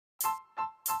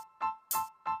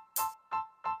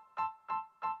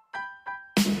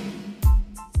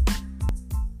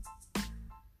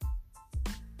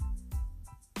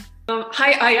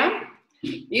Hi, Aya.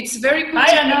 It's very good to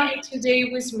have you today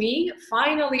with me.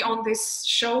 Finally, on this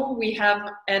show, we have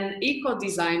an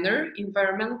eco-designer,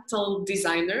 environmental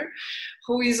designer,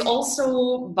 who is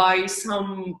also, by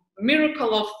some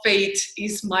miracle of fate,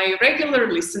 is my regular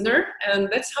listener, and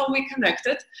that's how we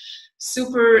connected.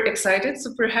 Super excited,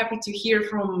 super happy to hear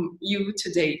from you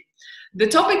today. The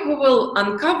topic we will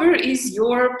uncover is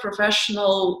your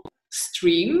professional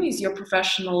stream, is your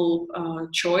professional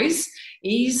choice,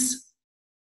 is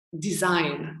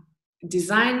design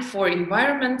for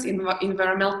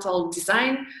environmental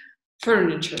design,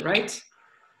 furniture, right?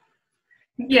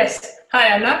 Yes. Hi,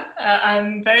 Anna.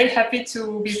 I'm very happy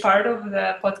to be part of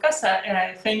the podcast, and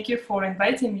I thank you for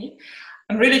inviting me.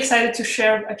 I'm really excited to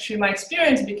share actually my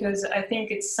experience because I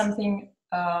think it's something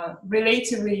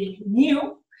relatively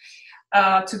new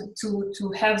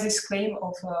to have this claim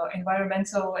of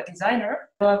environmental designer.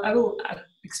 I will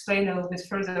explain a little bit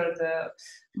further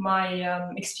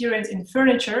my experience in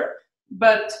furniture,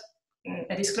 but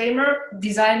a disclaimer,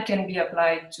 design can be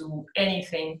applied to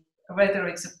anything, whether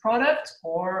it's a product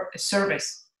or a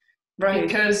service. Right.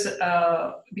 Because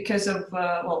of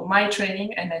well, my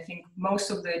training, and I think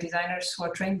most of the designers who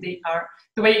are trained, they are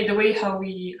the way how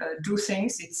we do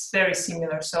things, it's very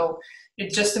similar. So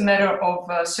it's just a matter of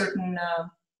certain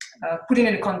putting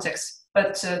in the context,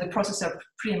 but the process are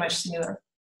pretty much similar.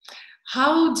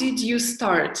 How did you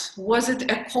start? Was it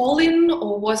a call-in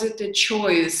or was it a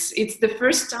choice? It's the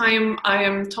first time I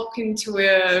am talking to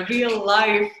a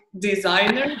real-life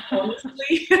designer,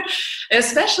 honestly,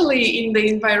 especially in the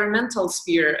environmental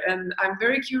sphere. And I'm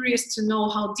very curious to know,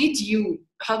 how did you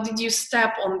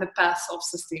step on the path of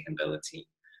sustainability?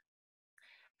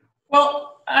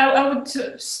 Well, I would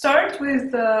start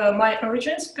with my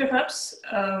origins, perhaps,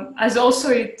 as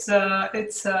also it's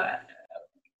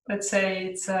let's say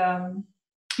it's a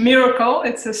miracle.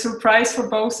 It's a surprise for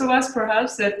both of us,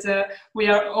 perhaps, that we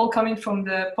are all coming from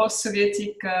the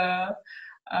post-Sovietic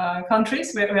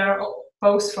countries. We are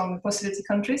both from post-Sovietic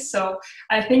countries. So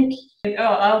I think,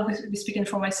 I'll be speaking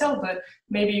for myself, but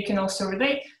maybe you can also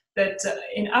relate that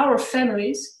in our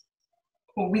families,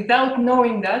 without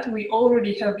knowing that, we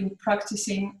already have been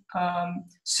practicing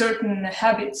certain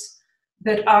habits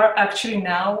that are actually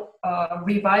now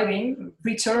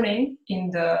returning in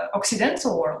the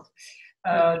Occidental world.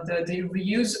 The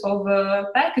reuse of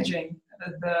packaging,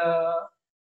 the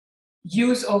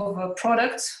use of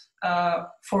products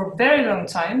for a very long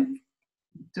time,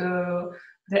 the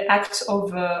act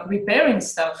of repairing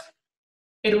stuff.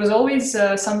 It was always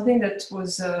something that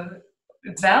was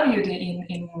valued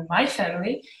in my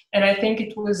family, and I think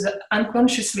it was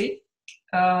unconsciously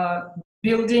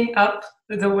building up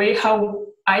the way how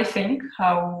I think,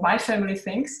 how my family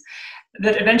thinks,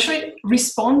 that eventually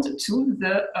respond to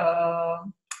the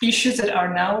issues that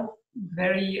are now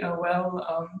very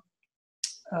well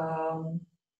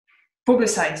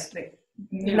publicized. Like,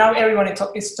 now everyone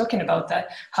is talking about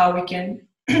that, how we can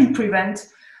prevent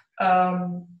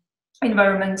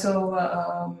environmental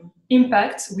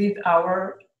impact with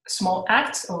our small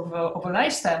acts of a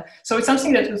lifestyle. So it's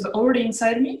something that was already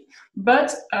inside me,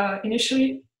 but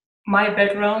initially my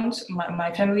background,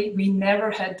 my family, we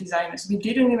never had designers. We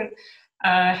didn't even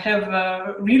have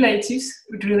relatives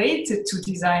related to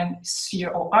design sphere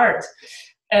or art.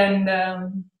 And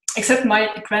except my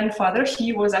grandfather,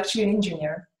 he was actually an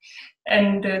engineer.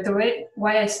 And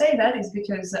why I say that is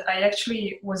because I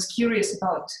actually was curious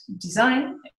about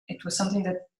design. It was something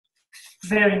that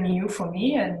very new for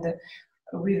me, and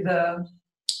with a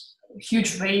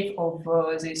huge wave of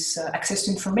this access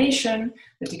to information,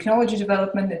 the technology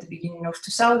development at the beginning of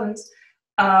 2000s,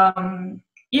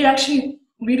 it actually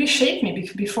really shaped me.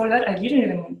 Before that, I didn't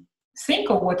even think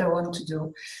of what I wanted to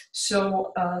do.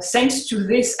 So thanks to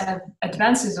these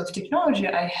advances of technology,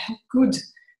 I could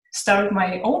start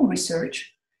my own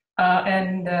research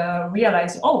and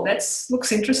realize, oh, that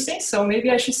looks interesting, so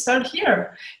maybe I should start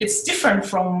here. It's different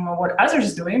from what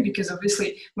others are doing, because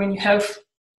obviously when you have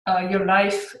your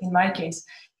life, in my case,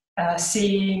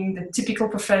 seeing the typical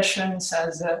professions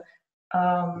as a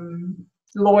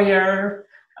lawyer,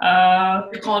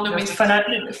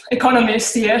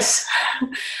 economist, yes.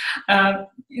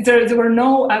 There were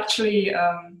no actually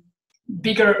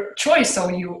bigger choice, so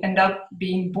you end up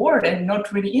being bored and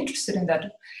not really interested in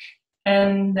that.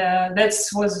 And that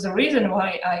was the reason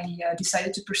why I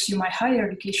decided to pursue my higher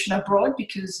education abroad,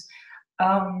 because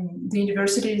the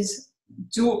universities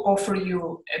do offer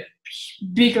you a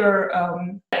bigger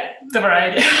the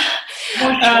variety.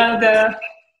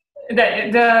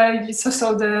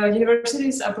 So the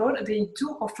universities abroad, they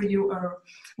do offer you a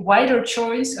wider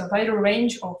choice, a wider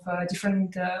range of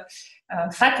different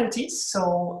faculties.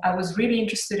 So I was really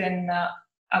interested in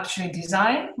actually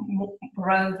design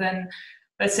rather than,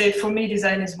 let's say, for me,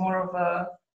 design is more of a,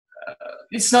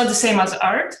 it's not the same as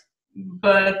art,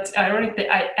 but ironically,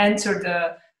 I entered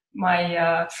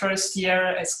my first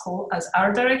year at school as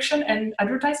art direction and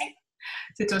advertising.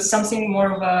 So it was something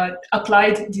more of a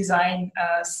applied design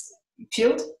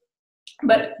field.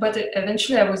 But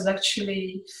eventually I was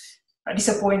actually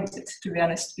disappointed, to be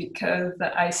honest, because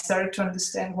I started to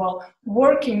understand, well,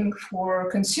 working for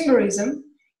consumerism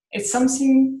is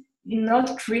something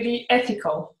not really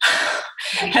ethical.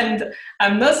 And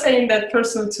I'm not saying that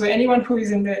personal to anyone who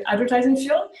is in the advertising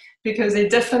field, because they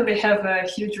definitely have a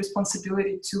huge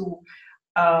responsibility to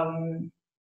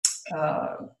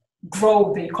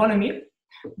grow the economy.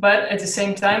 But at the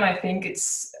same time, I think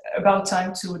it's about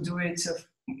time to do it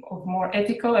of more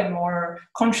ethical and more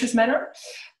conscious manner.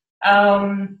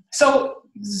 So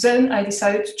then I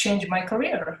decided to change my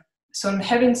career. So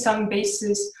having some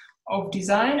basis of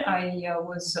design, I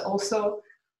was also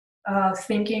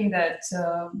thinking that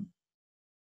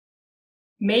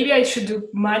maybe I should do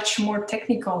much more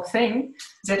technical thing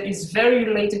that is very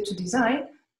related to design,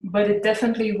 but it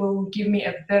definitely will give me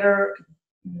a better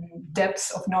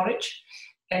depth of knowledge,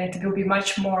 and it will be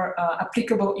much more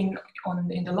applicable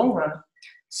in the long run.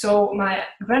 So my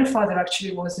grandfather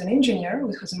actually was an engineer, he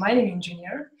was a mining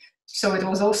engineer. So it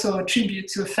was also a tribute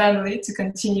to a family to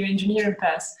continue engineering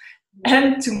path.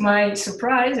 And to my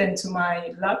surprise and to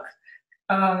my luck,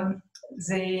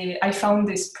 I found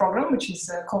this program, which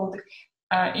is called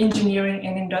Engineering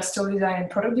and Industrial Design and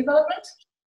Product Development.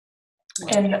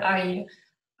 And I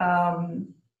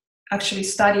actually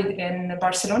studied in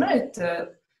Barcelona at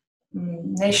the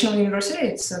National University.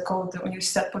 It's called the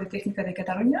Universitat Politécnica de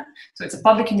Catalunya. So it's a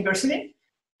public university.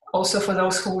 Also, for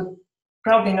those who would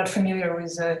probably not familiar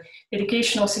with the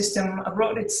educational system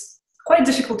abroad, it's quite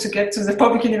difficult to get to the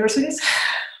public universities.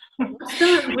 What's the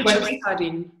language of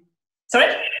studying?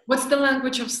 Sorry? What's the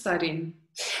language of studying?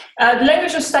 The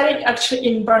language of studying actually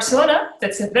in Barcelona,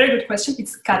 that's a very good question,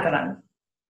 it's Catalan.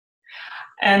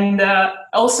 And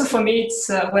also for me, it's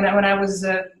when I was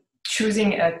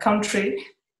choosing a country,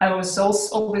 I was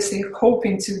also obviously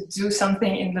hoping to do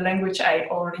something in the language I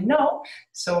already know,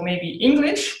 so maybe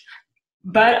English,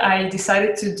 but I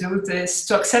decided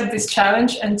to accept this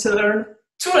challenge and to learn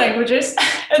 2 languages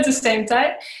at the same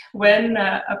time when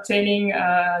obtaining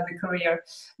the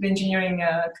engineering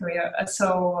career,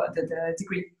 so the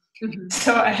degree. Mm-hmm.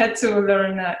 So I had to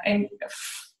learn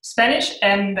Spanish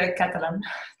and Catalan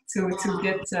to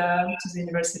get to the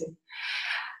university.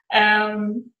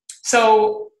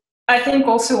 So I think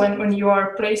also when you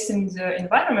are placed in the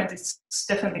environment, it's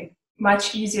definitely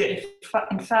much easier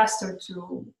and faster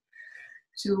to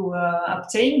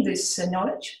obtain this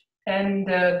knowledge. And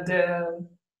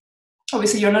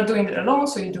obviously you're not doing it alone,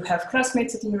 so you do have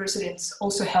classmates at university. It's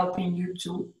also helping you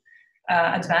to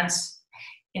advance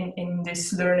in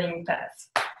this learning path.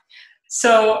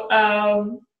 So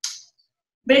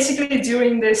basically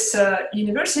during this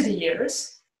university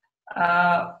years,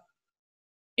 I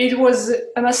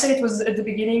must say it was at the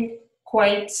beginning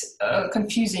quite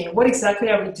confusing. What exactly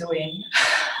are we doing?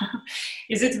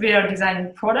 Is it we are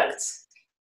designing products?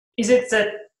 Is it that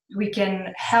we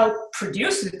can help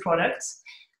produce the products,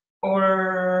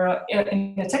 or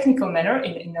in a technical manner,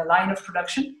 in a line of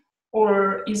production?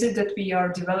 Or is it that we are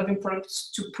developing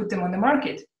products to put them on the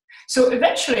market? So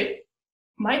eventually,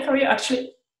 my career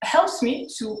actually helps me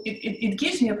it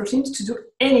gives me opportunity to do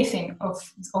anything of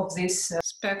this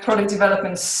product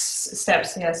development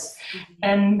steps, yes.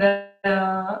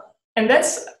 Mm-hmm. And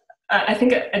that's, I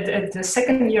think at the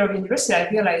second year of university, I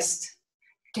realized,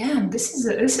 damn, this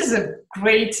is a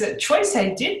great choice I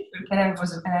did, and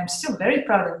I'm still very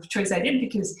proud of the choice I did,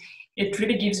 because it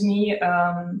really gives me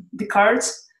the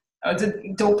cards,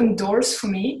 the open doors for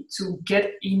me to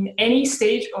get in any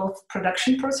stage of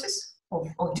production process,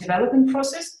 of development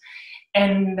process.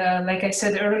 And like I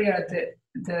said earlier,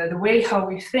 the way how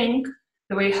we think,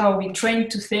 the way how we train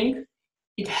to think,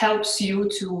 it helps you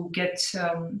to get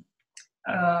to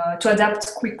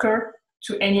adapt quicker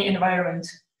to any environment.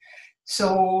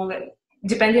 So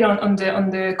depending on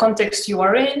the context you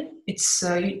are in,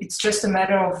 it's just a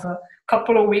matter of a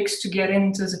couple of weeks to get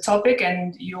into the topic,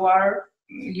 and you are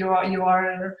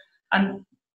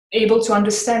able to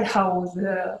understand how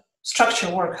the structure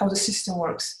works, how the system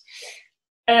works.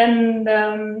 And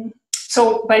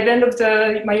so by the end of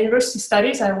my university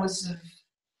studies, I was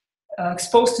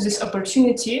exposed to this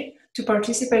opportunity to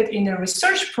participate in a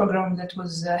research program that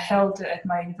was held at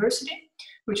my university,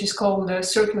 which is called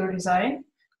Circular Design,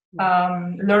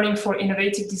 Learning for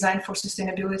Innovative Design for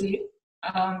Sustainability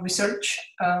Research,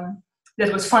 that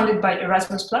was funded by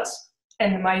Erasmus+.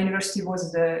 And my university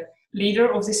was the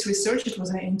leader of this research. It was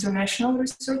an international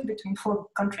research between 4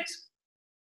 countries.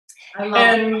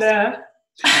 And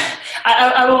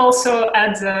I will also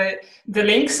add the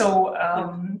link so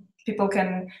people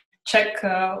can check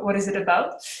what is it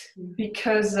about,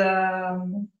 because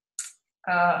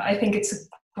I think it's a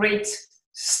great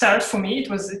start for me. It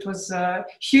was a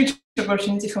huge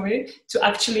opportunity for me to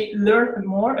actually learn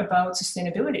more about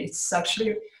sustainability. It's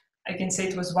actually, I can say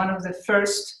it was one of the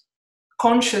first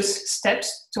conscious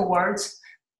steps towards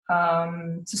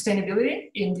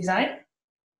sustainability in design.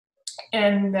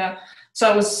 And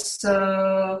so I was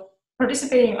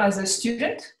participating as a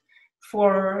student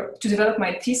to develop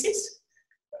my thesis,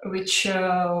 which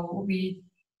we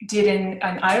did in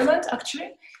Ireland,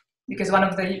 actually, because one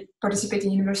of the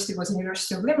participating universities was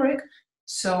University of Limerick.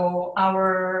 So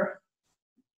our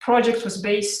project was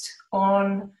based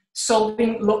on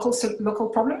solving local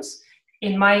problems.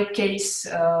 In my case,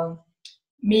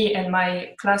 me and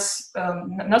my class,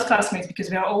 not classmates, because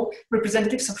we are all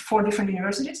representatives of 4 different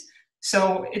universities.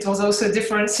 So it was also a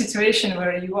different situation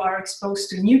where you are exposed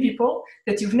to new people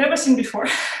that you've never seen before,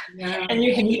 and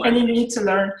you need to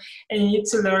learn,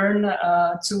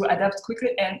 to adapt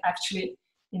quickly and actually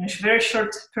in a very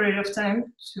short period of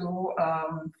time to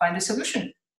find a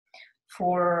solution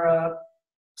for a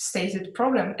stated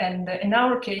problem. And in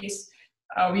our case,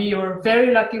 we were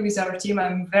very lucky with our team.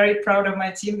 I'm very proud of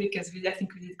my team because I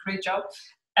think we did a great job.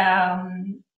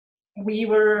 We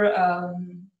were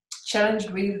challenged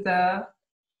with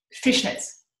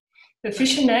fishnets. The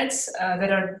fishing nets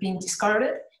that are being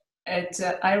discarded at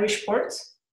Irish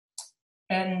ports.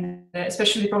 And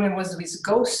especially the problem was with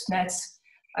ghost nets.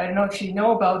 I don't know if you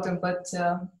know about them, but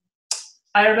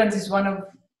Ireland is one of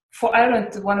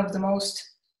the most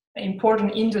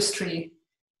important industry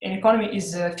and economy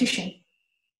is fishing.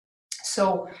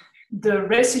 So the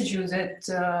residue that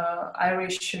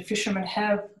Irish fishermen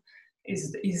have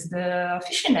is the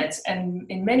fishing nets, and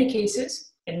in many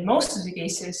cases, in most of the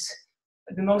cases,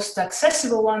 the most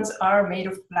accessible ones are made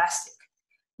of plastic.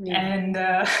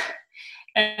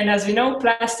 And as we know,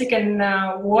 plastic and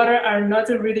water are not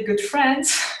a really good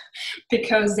friends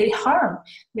because they harm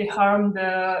the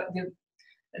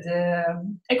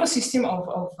ecosystem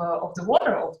of the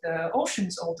water, of the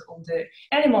oceans, of the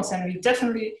animals. And we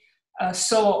definitely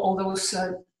saw all those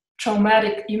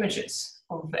traumatic images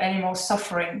of animals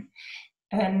suffering.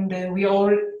 And we all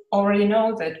already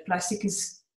know that plastic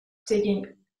is taking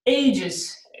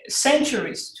ages,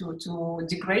 centuries to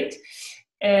degrade.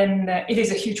 And it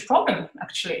is a huge problem,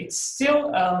 actually. It's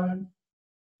still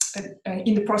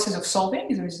in the process of solving.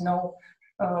 There is no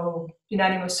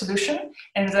unanimous solution.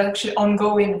 And there's actually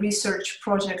ongoing research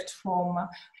project from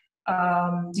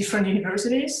different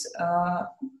universities,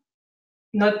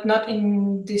 not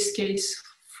in this case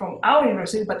from our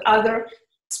university, but other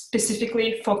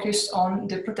specifically focused on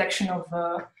the protection of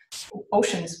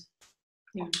oceans.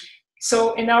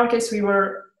 So in our case, we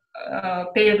were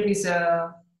paired with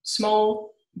a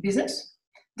small business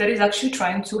that is actually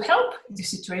trying to help the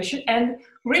situation and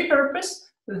repurpose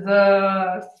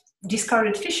the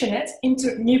discarded fishing nets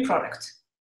into new product.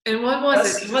 And what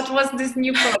was it? What was this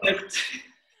new product?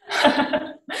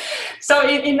 So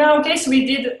in our case, we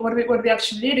did what we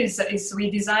actually did is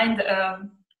we designed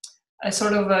a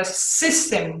sort of a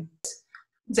system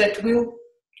that will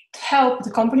help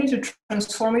the company to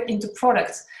transform it into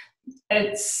products.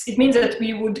 It means that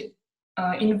we would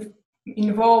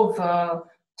involve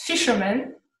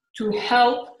fishermen to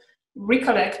help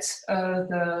recollect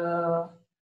the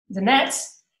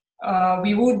nets.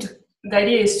 The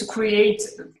idea is to create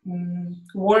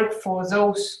work for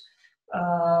those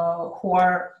who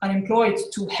are unemployed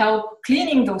to help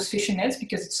cleaning those fishing nets,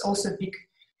 because it's also a big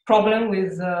problem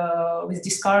with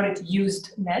discarded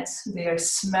used nets. They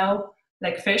smell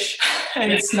like fish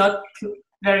and it's not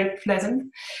very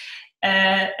pleasant.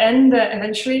 And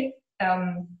eventually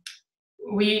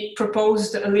we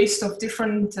proposed a list of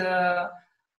different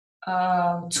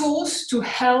tools to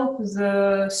help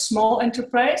the small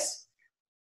enterprise,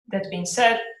 that being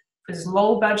said, with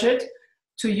low budget,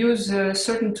 to use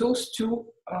certain tools to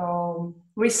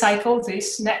recycle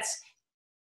these nets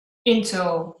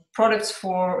into products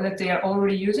that they are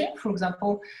already using. For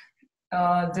example,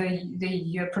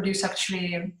 they produce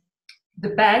actually the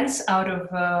bags out of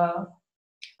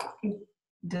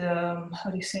the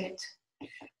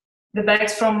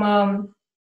bags from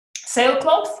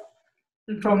sailcloth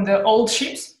from the old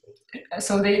ships.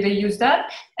 So they use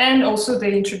that, and also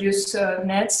they introduce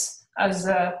nets as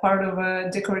a part of a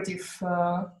decorative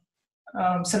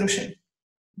solution.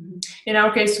 In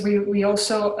our case, we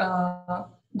also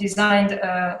designed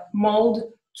a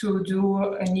mold to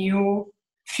do a new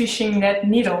fishing net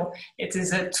needle. It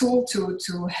is a tool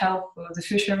to help the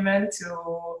fishermen to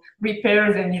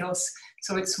repair the needles.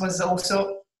 So it was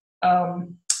also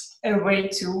a way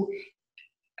to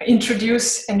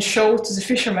introduce and show to the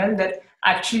fishermen that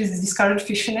actually the discarded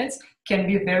fishing nets can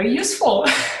be very useful,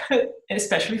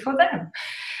 especially for them.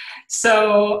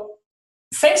 So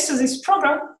thanks to this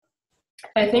program,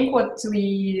 I think what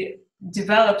we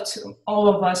developed, all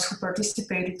of us who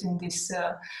participated in this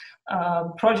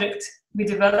project, we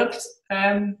developed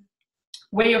a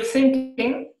way of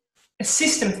thinking, a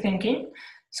system thinking.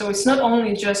 So it's not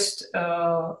only just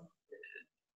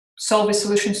solve a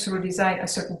solution through design a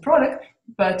certain product,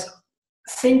 but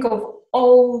think of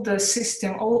all the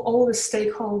system, all the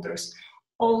stakeholders,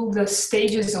 all the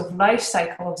stages of life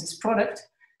cycle of this product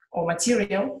or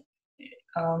material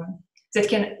that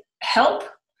can help,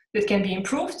 that can be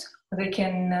improved, they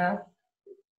can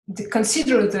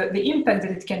consider the impact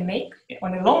that it can make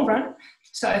on the long run.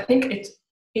 So I think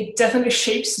it definitely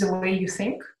shapes the way you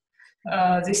think,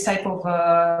 this type of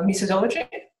methodology.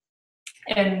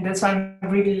 And that's why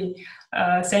I'm really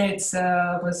saying it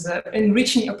was an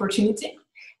enriching opportunity.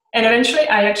 And eventually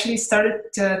I actually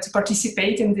started to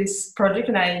participate in this project,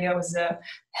 and I was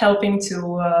helping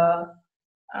to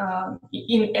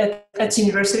at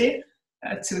university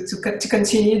to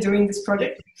continue doing this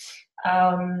project.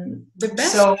 The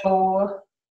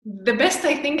best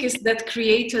I think is that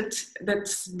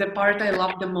that's the part I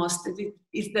love the most,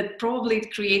 is that probably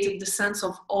it created the sense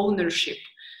of ownership.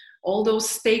 All those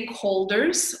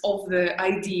stakeholders of the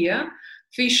idea,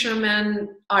 fishermen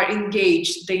are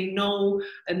engaged, they know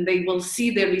and they will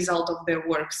see the result of their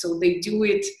work. So they do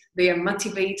it, they are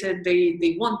motivated,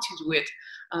 they want to do it.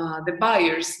 The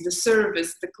buyers, the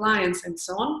service, the clients, and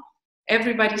so on.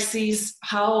 Everybody sees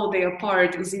how their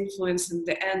part is influencing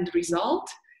the end result.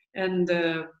 And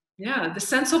yeah, the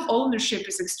sense of ownership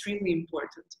is extremely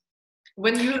important.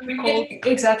 When you recall...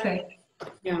 Exactly.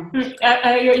 Yeah,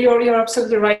 you're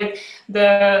absolutely right.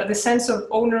 The sense of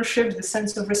ownership, the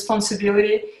sense of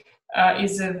responsibility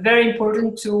is very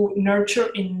important to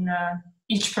nurture in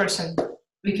each person,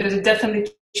 because it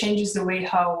definitely changes the way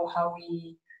how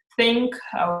we think,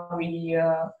 how we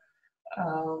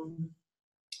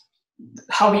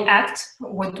act,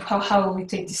 how we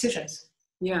take decisions.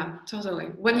 Yeah, totally.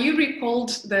 When you recalled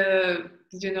the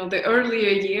earlier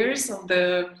years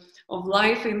of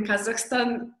life in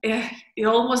Kazakhstan, it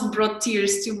almost brought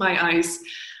tears to my eyes.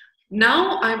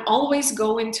 Now I'm always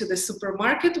going to the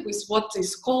supermarket with what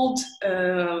is called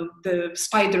the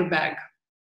spider bag,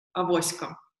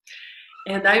 avoська.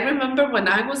 And I remember when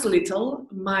I was little,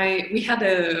 we had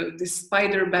this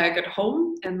spider bag at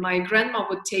home, and my grandma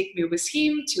would take me with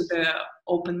him to the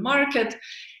open market.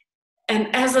 And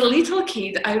as a little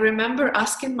kid, I remember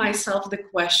asking myself the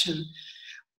question,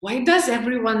 why does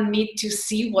everyone need to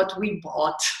see what we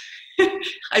bought?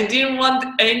 I didn't want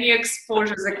any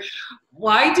exposures. Like,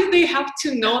 why do they have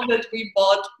to know that we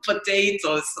bought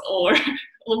potatoes or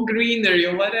greenery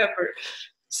or whatever?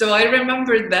 So I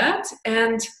remember that.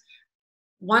 And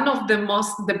one of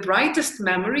the brightest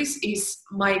memories is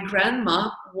my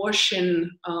grandma washing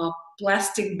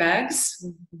plastic bags,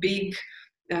 big,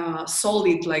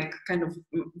 solid, like kind of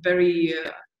very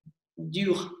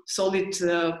solid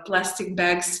plastic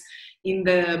bags in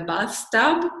the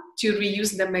bathtub to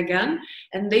reuse them again,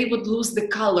 and they would lose the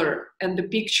color and the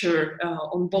picture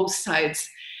on both sides.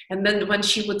 And then when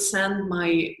she would send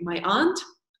my aunt,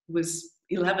 who was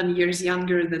 11 years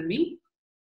younger than me,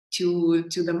 to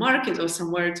the market or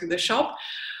somewhere to the shop,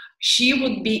 she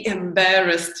would be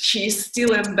embarrassed. She's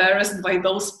still embarrassed by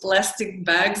those plastic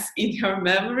bags in her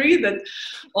memory that,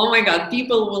 oh my God,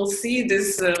 people will see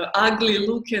this ugly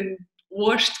looking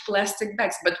washed plastic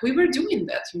bags. But we were doing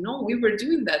that, we were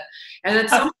doing that. And at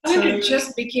some point it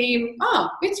just became,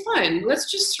 it's fine. Let's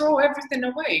just throw everything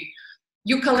away.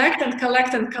 You collect and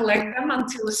collect and collect them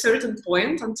until a certain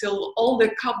point, until all the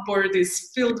cupboard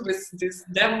is filled with these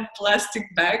damn plastic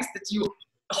bags that you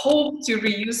hope to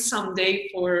reuse someday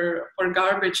for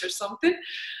garbage or something,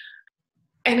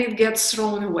 and it gets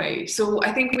thrown away. So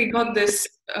I think we got this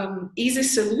easy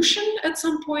solution at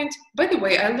some point. By the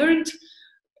way, I learned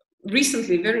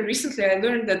very recently, I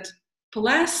learned that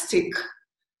plastic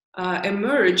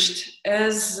emerged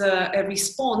as a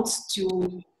response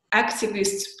to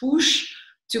activists' push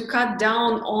to cut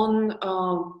down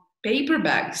on paper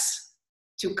bags,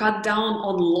 to cut down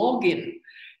on logging.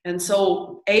 And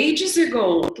so ages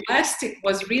ago, plastic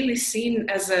was really seen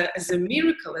as a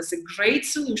miracle, as a great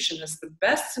solution, as the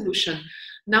best solution.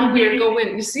 Now we're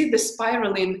going, you see the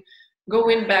spiraling,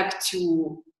 going back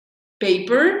to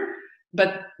paper,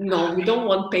 but no, we don't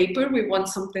want paper. We want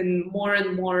something more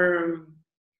and more,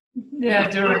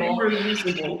 durable, more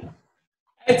usable.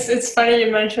 It's funny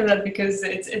you mentioned that, because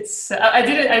I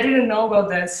didn't know about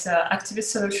this activist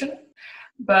solution,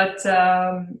 but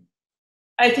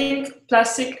I think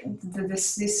plastic,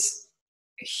 this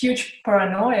huge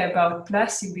paranoia about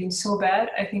plastic being so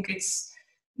bad, I think it's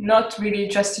not really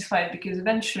justified, because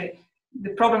eventually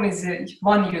the problem is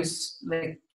one use,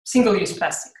 like single-use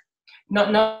plastic,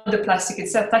 not the plastic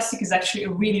itself. Plastic is actually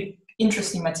a really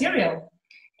interesting material.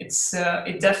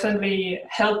 It definitely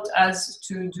helped us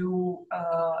to do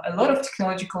a lot of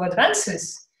technological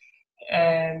advances.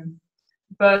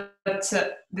 But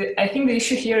I think the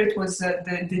issue here, it was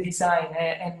the design.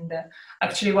 And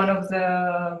actually one of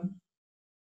the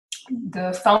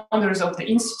founders of the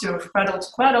Institute of Cradle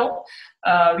to Cradle,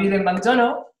 William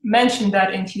McDonough, mentioned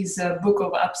that in his book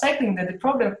of Upcycling, that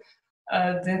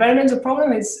the environmental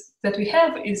problem that we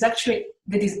have is actually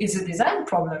is a design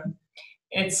problem.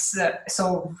 It's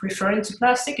so referring to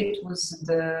plastic, it was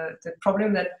the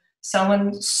problem that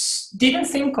someone didn't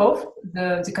think of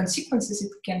the consequences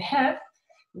it can have,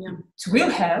 it will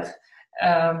have,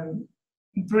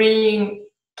 bringing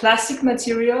plastic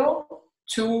material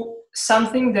to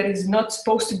something that is not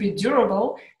supposed to be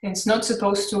durable, and it's not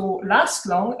supposed to last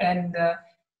long, and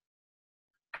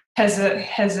has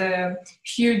a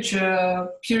huge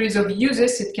periods of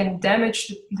uses. It can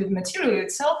damage the material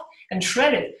itself and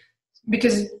shred it.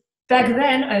 Because back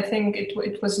then, I think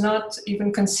it was not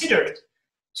even considered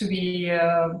to be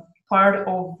part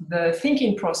of the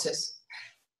thinking process.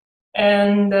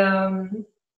 And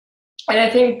I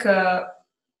think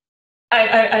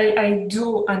I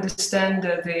do understand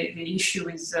the issue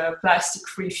with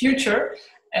plastic-free future,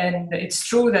 and it's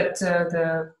true that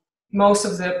most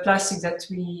of the plastics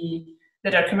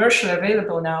that are commercially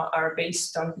available now are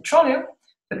based on petroleum.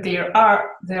 But there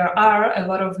are a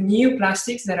lot of new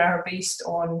plastics that are based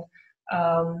on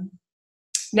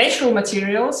natural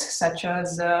materials, such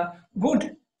as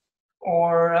wood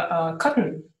or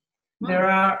cotton.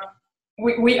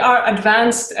 We are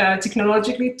advanced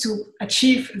technologically to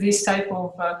achieve this type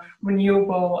of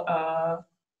renewable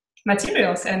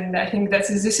materials, and I think this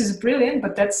is brilliant.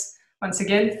 But that's, once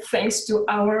again, thanks to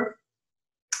our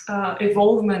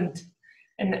evolvement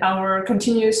and our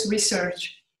continuous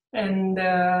research. And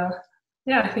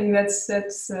I think that's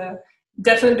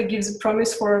definitely gives a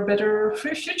promise for a better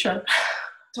future.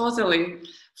 Totally.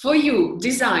 For you,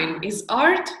 design is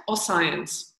art or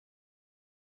science?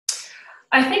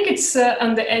 I think it's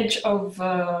on the edge of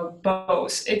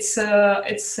both. It's a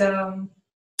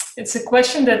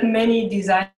question that many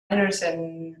designers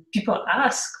and people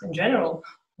ask in general.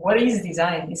 What is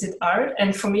design? Is it art?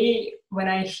 And for me, when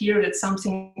I hear that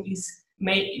something is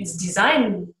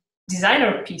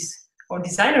designer piece or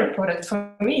designer product,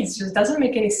 for me it just doesn't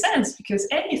make any sense, because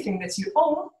anything that you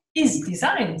own is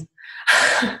designed.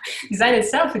 Design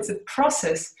itself, it's a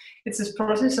process. It's a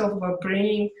process of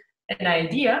bringing an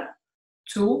idea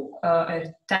to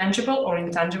a tangible or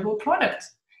intangible product,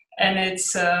 and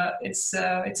it's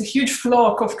a huge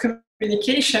flow of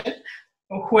communication.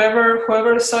 Whoever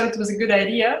thought it was a good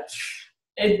idea,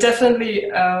 it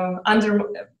definitely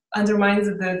undermines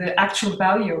the actual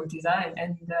value of design.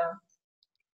 And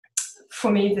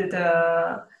for me,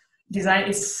 the design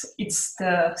it's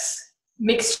the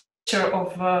mixture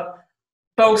of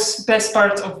both, best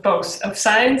parts of both, of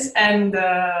science and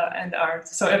art.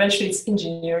 So eventually it's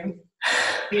engineering.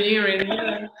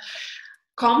 Yeah.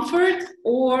 Comfort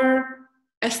or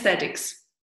aesthetics?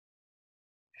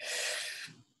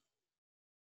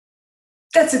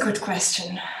 That's a good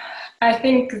question. I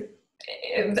think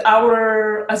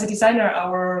as a designer,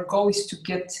 our goal is to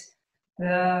get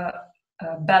the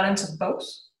balance of both,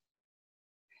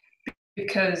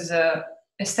 because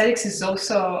aesthetics is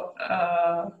also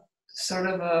sort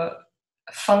of a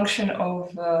function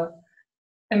of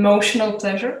emotional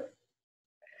pleasure,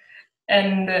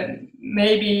 and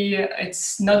maybe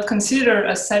it's not considered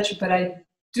as such, but I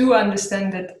do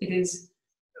understand that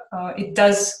it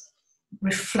does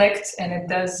reflect, and it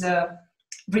does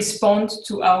respond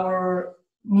to our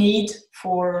need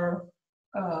for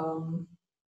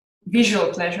visual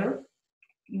pleasure,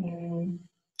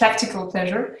 tactical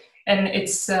pleasure, and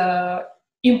it's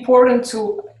important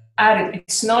to add it.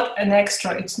 It's not an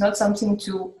extra. It's not something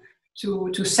to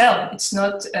sell. It's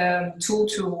not a tool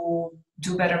to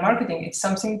do better marketing. It's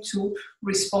something to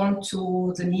respond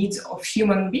to the needs of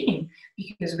human being,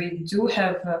 because we do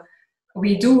have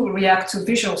we do react to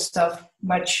visual stuff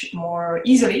much more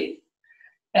easily,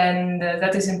 and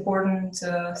that is important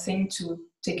thing to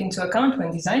take into account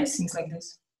when designing things like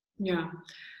this. Yeah.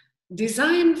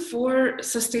 Design for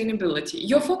sustainability.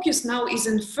 Your focus now is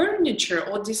in furniture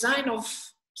or design of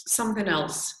something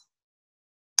else?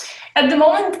 At the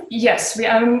moment, yes,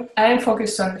 I am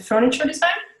focused on furniture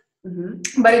design,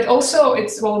 but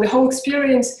it's the whole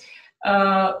experience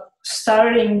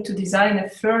starting to design a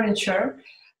furniture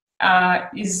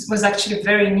was actually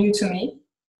very new to me,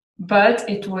 but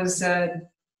it was a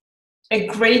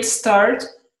great start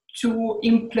to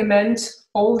implement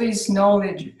all this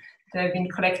knowledge that I've been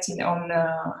collecting on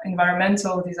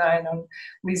environmental design,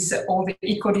 with all the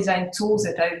eco-design tools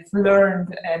that I've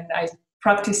learned and I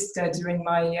practiced during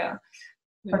my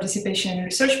participation in the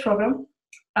research program.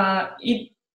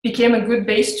 It became a good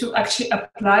base to actually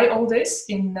apply all this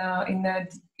in a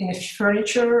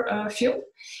furniture field.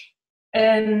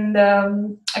 And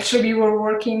actually,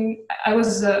 I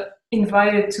was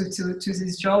invited to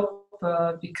this job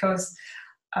because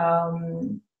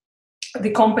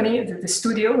the company, the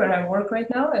studio where I work right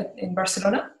now in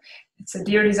Barcelona, it's a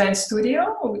Dear Design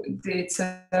studio. It's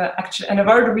actually an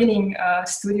award-winning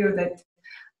studio that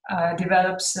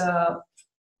develops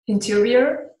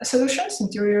interior solutions,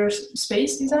 interior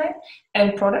space design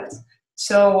and products.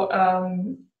 So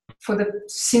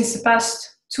since the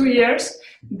past 2 years,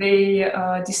 they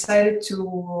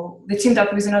they teamed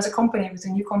up with another company, with a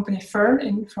new company,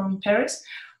 Fern, from Paris,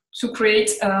 to create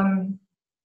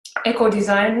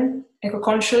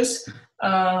eco-conscious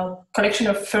collection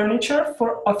of furniture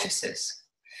for offices.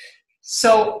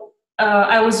 So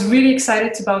I was really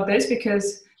excited about this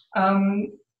because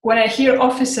when I hear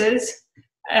offices,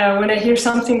 when I hear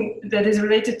something that is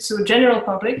related to general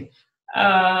public,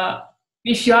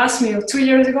 if you asked me 2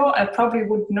 years ago, I probably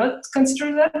would not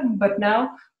consider that, but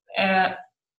now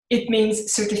it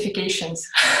means certifications.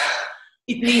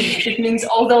 It means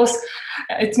all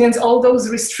those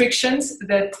restrictions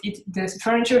that the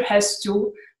furniture has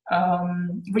to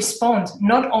respond,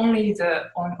 not only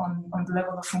on the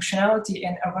level of functionality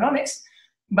and ergonomics,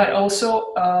 but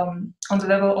also on the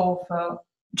level of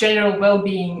general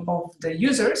well-being of the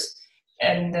users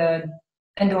and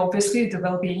obviously the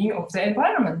well-being of the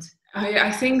environment.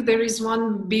 I think there is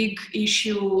one big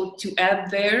issue to add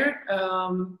there,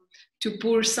 to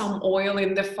pour some oil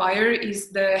in the fire, is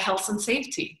the health and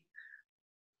safety.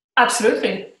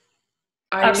 Absolutely.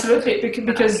 Absolutely,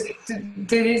 because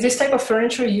this type of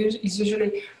furniture is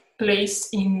usually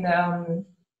placed in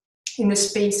the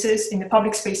spaces, in the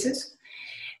public spaces,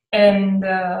 and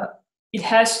it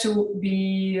has to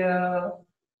be.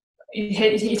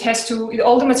 It has to.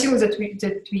 All the materials that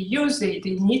we use, they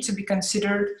need to be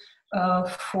considered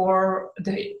for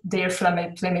their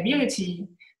flammability,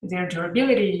 their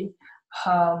durability,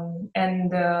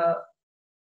 and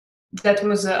that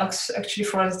was actually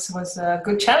for us was a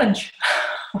good challenge.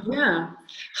 Yeah.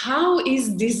 How is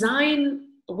design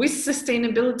with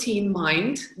sustainability in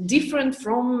mind different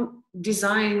from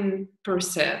design per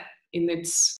se in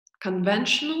its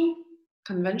conventional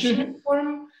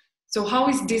form? So how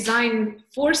is design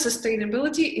for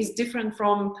sustainability is different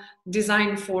from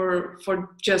design for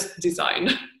just design?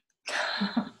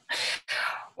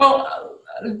 Well,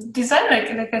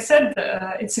 design, like I said,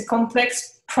 it's a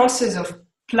complex process of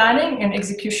planning and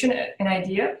execution an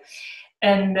idea,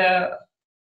 and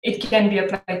it can be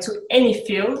applied to any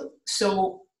field.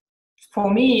 So for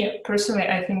me personally,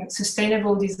 I think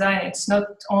sustainable design, it's not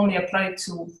only applied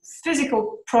to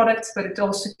physical products, but it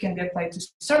also can be applied to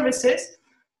services.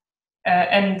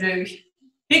 And the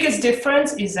biggest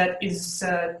difference is that it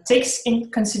takes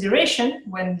in consideration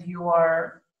when you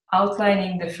are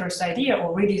outlining the first idea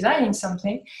or redesigning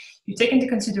something, you take into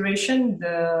consideration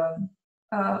the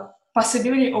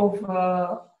possibility of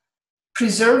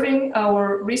preserving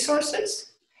our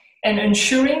resources and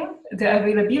ensuring the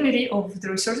availability of the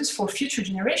resources for future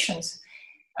generations.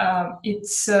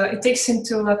 It takes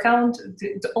into account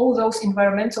all those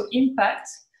environmental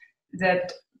impacts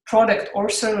that product or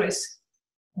service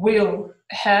will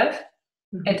have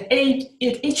at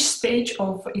each stage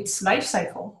of its life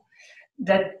cycle.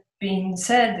 That being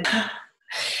said,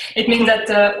 it means that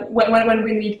when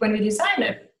we design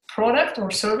a product or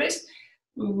service,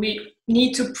 we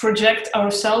need to project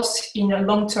ourselves in a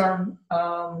long term,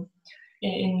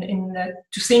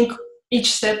 to think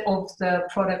each step of the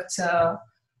product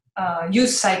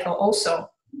use cycle also.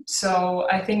 So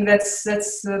I think that's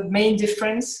the main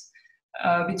difference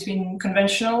between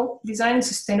conventional design and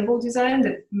sustainable design,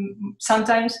 that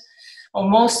sometimes or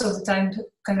most of the time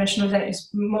conventional design is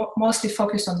mostly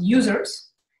focused on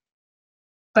users,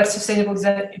 but sustainable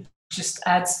design just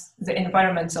adds the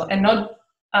environmental, and not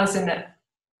as an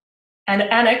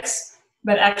annex,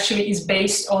 but actually is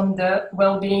based on the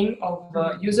well-being of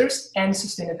users and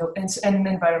sustainable and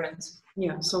environment.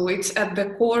 Yeah, so it's at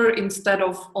the core instead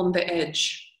of on the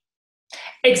edge.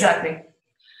 Exactly.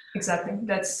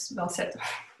 That's well said.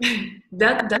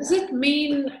 Does it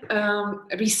mean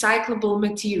recyclable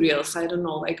materials? I don't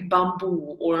know, like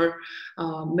bamboo or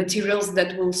materials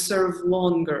that will serve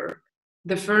longer.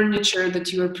 The furniture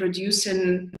that you are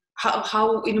producing,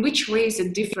 how in which way is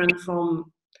it different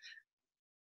from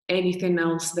anything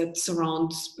else that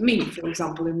surrounds me, for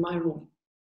example, in my room?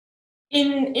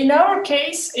 In our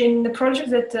case, in the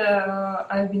project that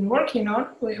I've been working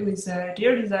on with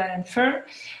Dear Design and Fern,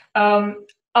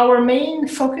 our main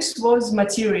focus was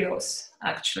materials.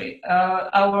 Actually,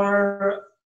 our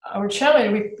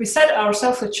challenge, we set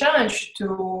ourselves a challenge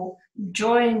to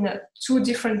join two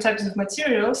different types of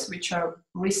materials, which are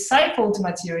recycled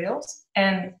materials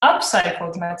and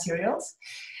upcycled materials,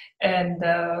 and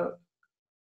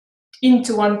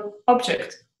into one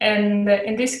object. And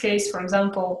in this case, for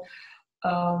example,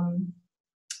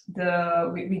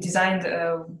 we designed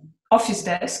an office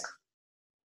desk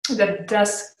that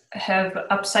does have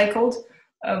upcycled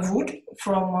wood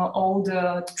from old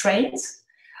trains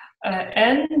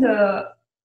and the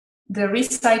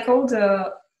recycled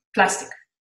plastic.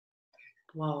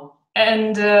 Wow.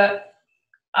 And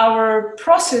our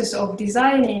process of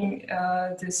designing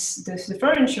the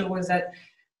furniture was that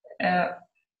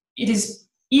it is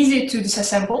easy to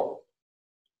disassemble,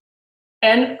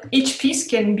 and each piece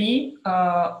can be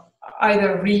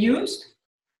either reused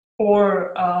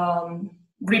or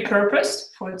repurposed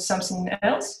for something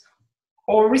else,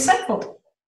 or recycled.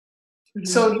 Mm-hmm.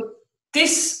 So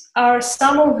these are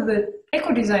some of the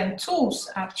eco-design tools,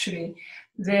 actually,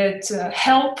 that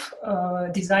help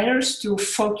designers to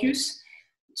focus,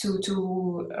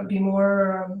 to be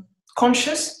more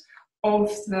conscious of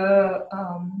the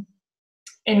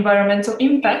environmental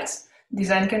impacts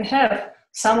design can have.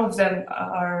 Some of them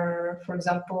are, for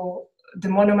example, the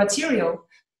monomaterial,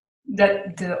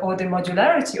 or the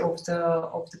modularity of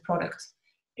the product.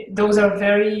 Those are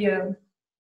very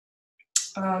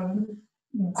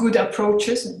good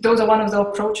approaches. Those are one of the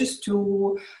approaches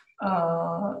to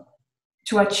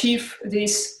achieve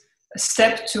this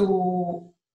step to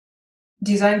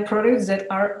design products that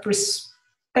are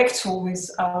respectful with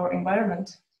our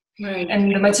environment. Right.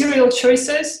 And the material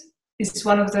choices is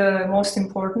one of the most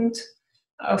important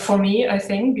for me, I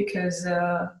think, because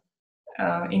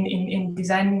in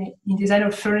design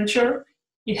of furniture,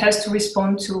 it has to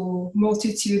respond to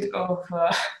multitude of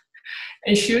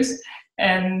issues,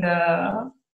 and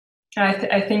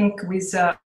I think with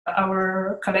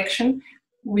our collection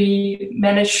we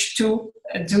managed to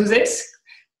do this.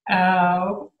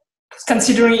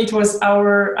 Considering it was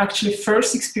our actually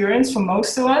first experience for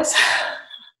most of us,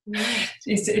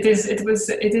 it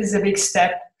is a big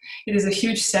step. It is a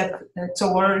huge step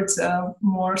towards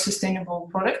more sustainable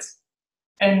products.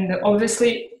 And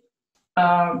obviously,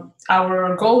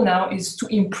 our goal now is to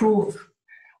improve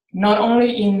not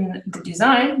only in the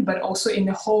design, but also in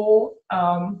the whole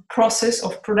process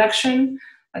of production,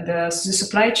 the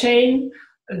supply chain,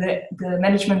 the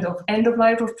management of end of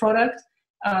life of product.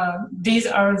 These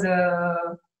are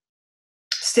the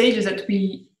stages that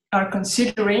we are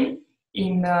considering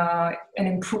in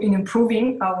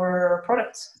improving our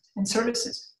products and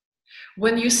services.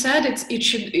 When you said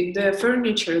the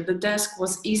furniture, the desk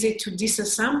was easy to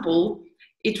disassemble,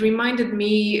 it reminded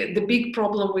me the big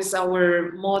problem with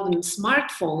our modern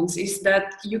smartphones is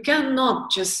that you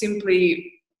cannot just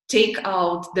simply take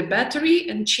out the battery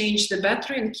and change the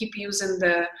battery and keep using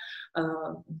the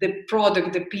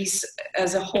product, the piece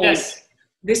as a whole. Yes.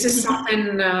 This is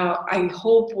something I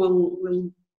hope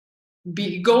will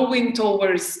be going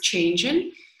towards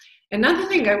changing. Another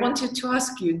thing I wanted to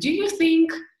ask you, do you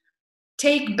think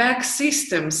take-back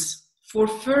systems for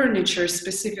furniture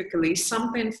specifically is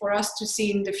something for us to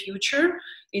see in the future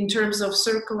in terms of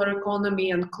circular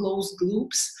economy and closed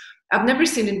loops? I've never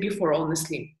seen it before,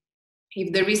 honestly.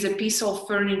 If there is a piece of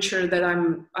furniture that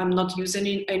I'm not using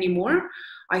it anymore,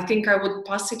 I think I would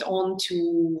pass it on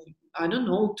to, I don't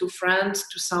know, to friends,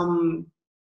 to some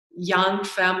young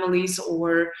families,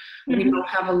 or we don't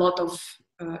have a lot of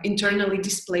internally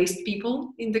displaced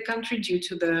people in the country due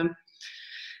to the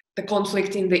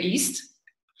conflict in the East.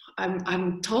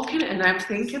 I'm talking and I'm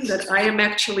thinking that I am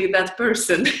actually that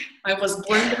person. I was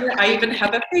born there. I even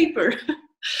have a paper.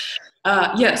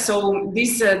 So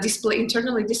these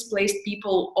internally displaced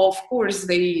people, of course,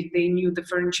 they knew the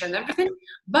furniture and everything.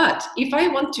 But if I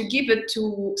want to give it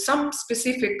to some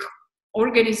specific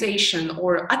organization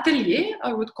or atelier,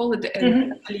 I would call it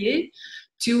an atelier,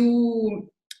 to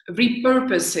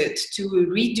repurpose it, to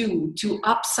redo, to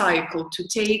upcycle, to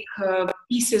take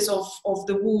pieces of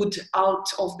the wood out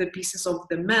of the pieces of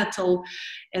the metal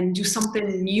and do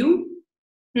something new.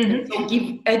 And so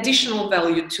give additional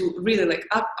value to really like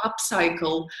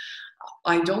upcycle.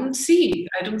 I don't see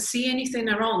anything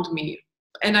around me,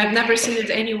 and I've never seen it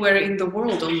anywhere in the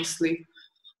world, honestly.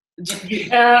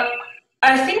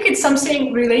 I think it's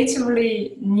something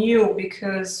relatively new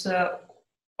because,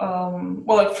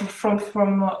 well,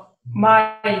 from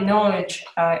my knowledge,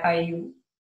 I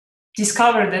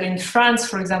discovered that in France,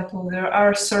 for example, there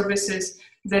are services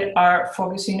that are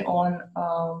focusing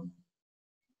on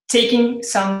taking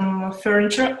some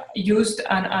furniture, used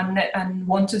and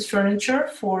unwanted furniture,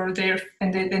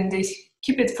 and they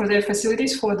keep it for their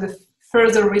facilities for the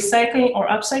further recycling or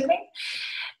upcycling.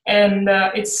 And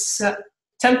it's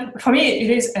for me it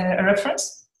is a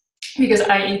reference, because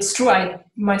it's true, I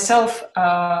myself,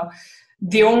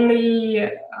 the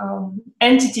only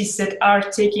entities that are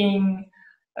taking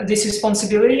this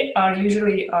responsibility are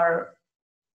usually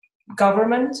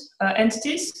government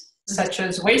entities, such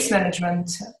as waste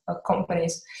management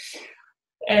companies.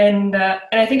 And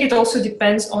I think it also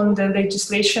depends on the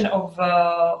legislation of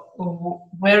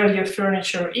where your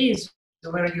furniture is,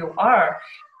 where you are,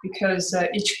 because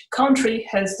each country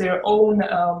has their own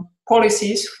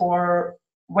policies for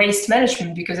waste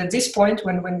management. Because at this point,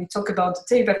 when we talk about the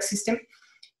take-back system,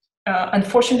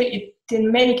 unfortunately,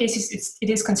 in many cases, it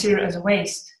is considered as a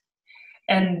waste.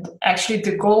 And actually,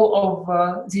 the goal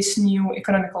of this new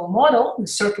economical model, the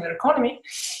circular economy,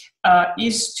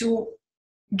 is to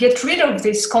get rid of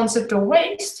this concept of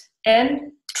waste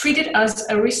and treat it as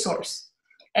a resource.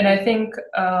 And I think,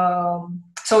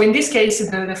 so in this case,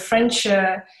 the French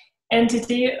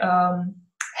entity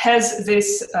has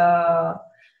this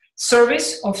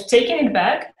service of taking it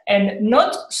back and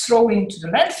not throwing it to the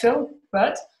landfill,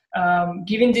 but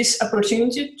giving this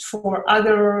opportunity for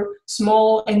other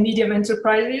small and medium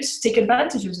enterprises take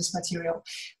advantage of this material.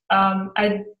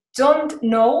 I don't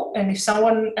know, and if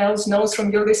someone else knows from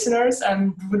your listeners, I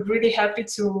would really happy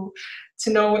to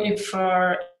know if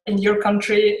in your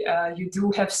country you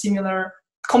do have similar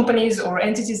companies or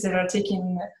entities that are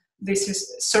taking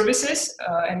these services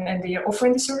and they are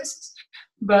offering the services.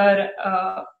 But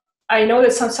I know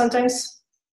that sometimes,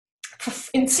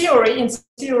 in theory,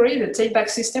 the take-back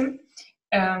system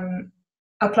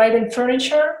applied in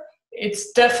furniture,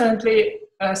 it's definitely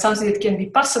something that can be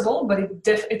possible, but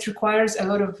it requires a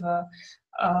lot of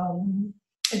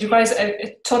it requires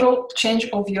a total change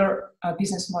of your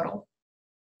business model.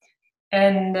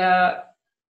 And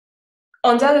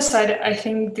on the other side, I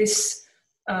think this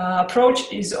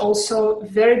approach is also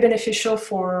very beneficial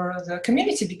for the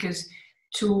community, because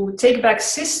to take back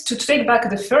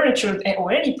the furniture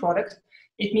or any product,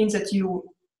 it means that you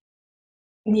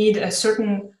need a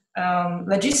certain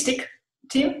logistic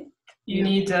team. You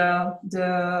need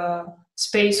the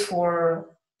space for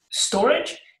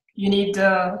storage. You need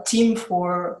a team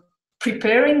for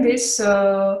preparing this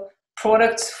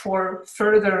product for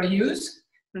further use,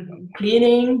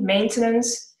 cleaning,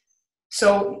 maintenance.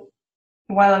 So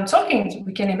while I'm talking,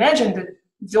 we can imagine that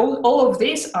all of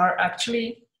these are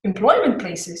actually employment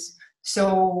places.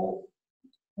 So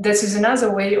this is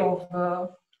another way of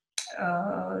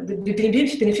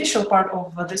the beneficial part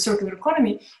of the circular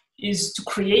economy is to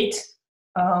create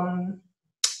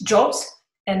jobs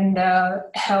and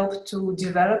help to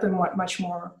develop a much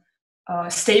more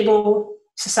stable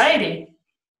society.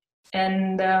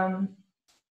 And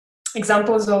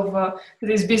examples of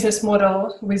this business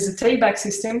model with the take-back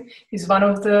system is one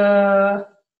of the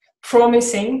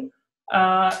promising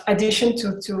addition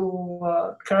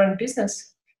to current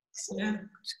business. Yeah.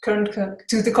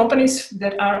 To the companies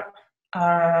that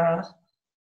are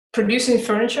producing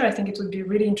furniture. I think it would be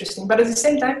really interesting. But at the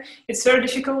same time, it's very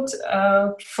difficult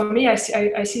for me. I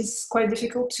see it's quite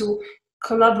difficult to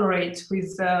collaborate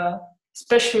with,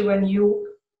 especially when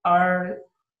you are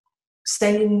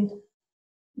sending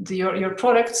your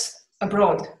products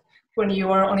abroad. When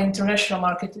you are on an international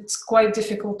market, it's quite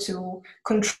difficult to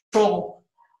control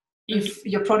if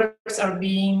your products are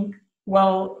being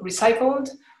well recycled,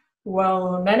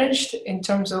 well managed in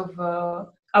terms of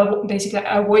basically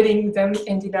avoiding them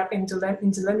ending up into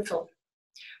landfill.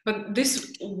 But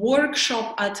this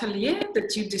workshop atelier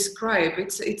that you describe,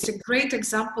 it's a great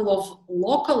example of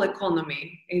local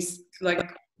economy. It's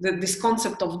like this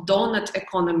concept of donut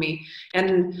economy.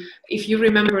 And if you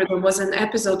remember, there was an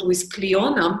episode with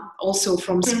Cleona, also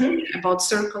from Spain, about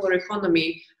circular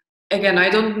economy. Again, I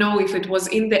don't know if it was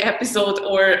in the episode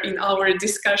or in our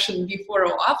discussion before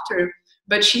or after,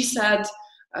 but she said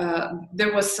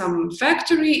there was some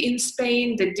factory in Spain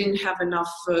that didn't have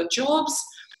enough jobs,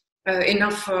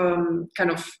 enough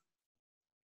kind of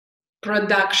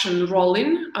production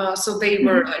rolling, so they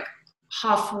were like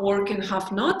half working,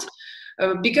 half not,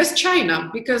 because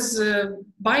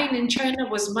buying in China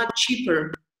was much cheaper.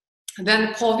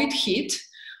 Then COVID hit,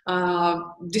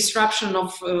 disruption of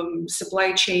supply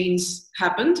chains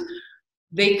happened.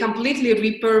 They completely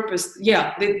repurposed.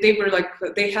 Yeah, they were like,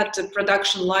 they had the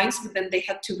production lines, but then they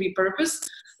had to repurpose.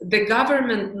 The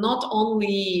government not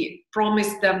only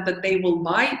promised them that they will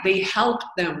buy, they helped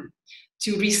them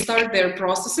to restart their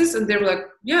processes. And they were like,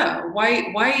 yeah,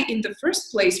 why in the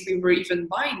first place we were even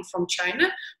buying from China,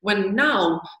 when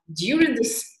now, during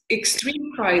this extreme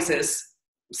crisis,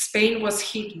 Spain was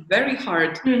hit very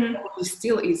hard. It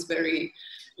still is very,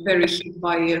 very hit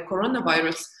by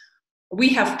coronavirus. We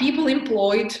have people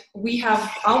employed, we have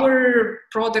our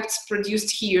products produced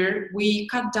here, we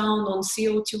cut down on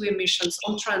CO2 emissions,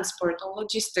 on transport, on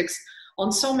logistics,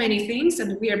 on so many things,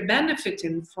 and we are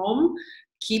benefiting from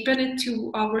keeping it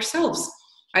to ourselves.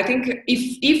 I think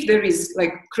if there is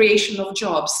like creation of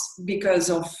jobs because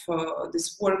of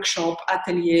this workshop,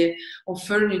 atelier, or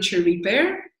furniture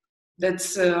repair,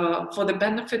 that's for the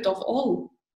benefit of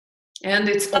all. And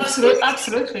it's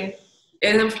absolutely.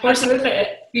 And of course,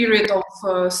 a period of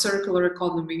circular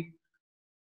economy.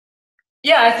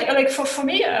 Yeah, I think like for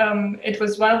me, it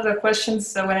was one of the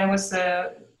questions when I was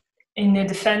in the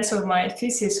defense of my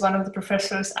thesis. One of the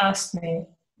professors asked me,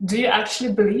 "Do you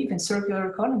actually believe in circular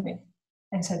economy?"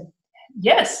 And I said,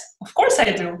 "Yes, of course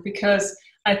I do, because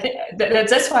I think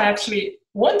that's why I actually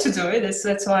want to do it.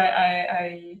 That's why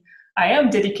I am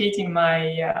dedicating my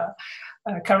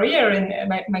career and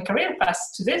my career path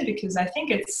to this, because I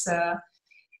think it's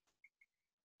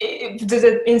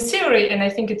in theory, and I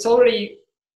think it's already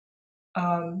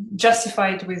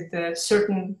justified with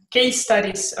certain case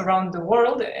studies around the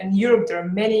world. In Europe, there are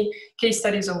many case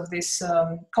studies of these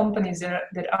companies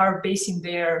that are basing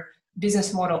their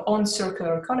business model on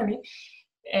circular economy.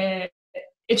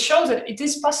 It shows that it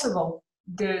is possible.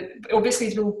 Obviously,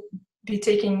 it will be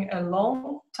taking a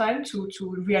long time to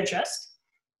readjust,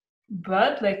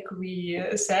 but like we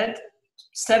said,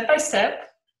 step by step,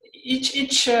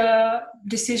 each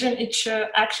decision, each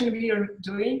action we are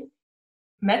doing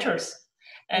matters,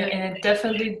 and it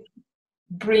definitely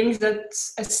brings that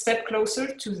a step closer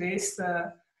to this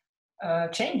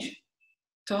change.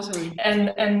 Totally.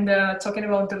 And talking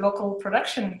about the local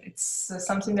production, it's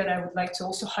something that I would like to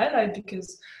also highlight,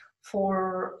 because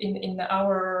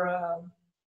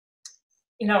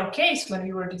in our case, when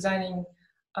we were designing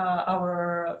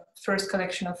our first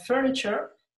collection of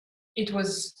furniture, it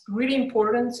was really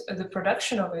important, the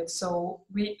production of it. So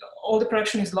all the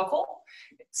production is local.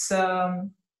 It's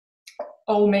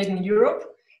all made in Europe,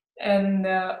 and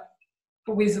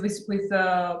with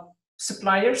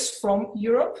suppliers from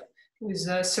Europe, with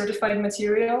certified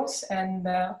materials. And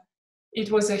it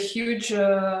was a huge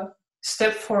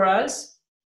step for us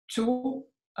to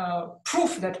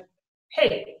prove that,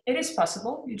 hey, it is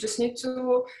possible. You just need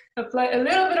to apply a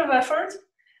little bit of effort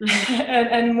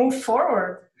and move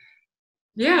forward.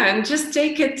 Yeah, and just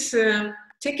take it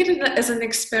as an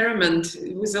experiment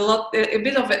with a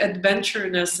bit of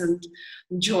adventureness and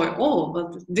joy. Oh,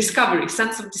 but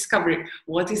sense of discovery.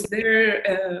 What is there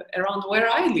around where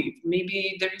I live?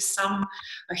 Maybe there is some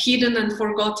hidden and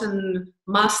forgotten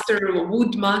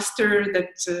wood master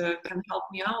that can help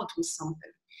me out with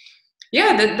something.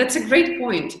 Yeah, that's a great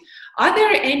point. Are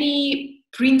there any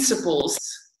principles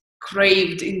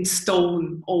carved in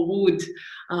stone or wood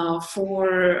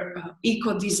for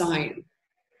eco-design?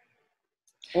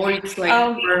 Or it's like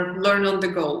learn on the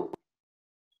go?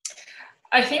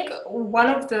 I think one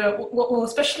of well,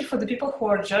 especially for the people who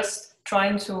are just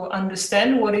trying to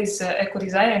understand what is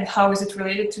eco-design and how is it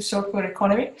related to circular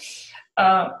economy,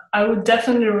 I would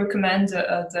definitely recommend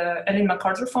the Ellen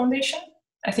MacArthur Foundation.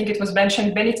 I think it was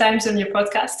mentioned many times in your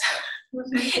podcast.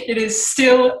 It is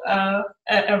still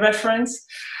a reference,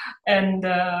 and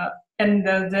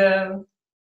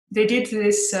they did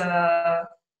this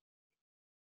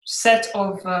set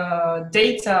of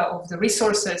data of the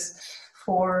resources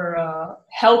for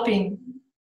helping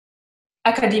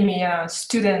academia,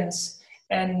 students,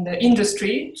 and the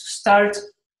industry to start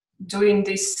doing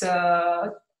these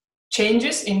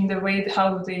changes in the way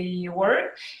how they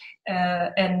work,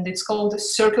 and it's called the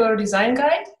Circular Design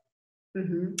Guide.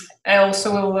 Mm-hmm. I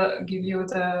also will give you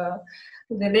the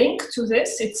link to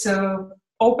this. It's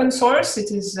open source.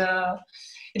 It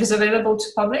is available to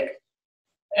public,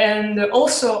 and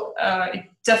also it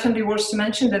definitely worth to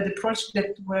mention that the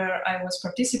project where I was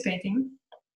participating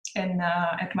and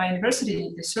at my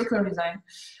university, the circular design,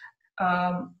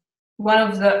 one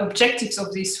of the objectives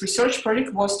of this research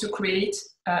project was to create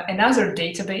another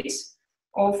database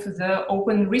of the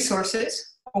open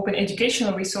resources, open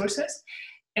educational resources,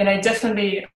 and I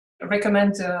definitely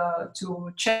recommend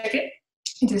to check it.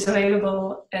 It is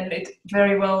available and it's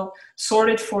very well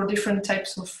sorted for different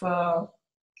types of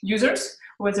users,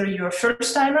 whether you're a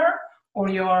first timer or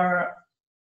you're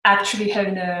actually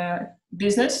having a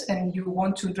business and you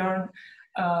want to learn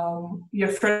your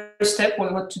first step,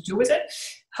 what to do with it,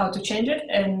 how to change it.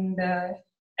 And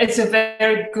it's a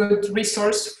very good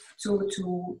resource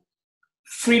to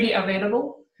freely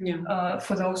available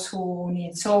for those who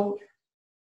need. So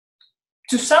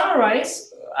to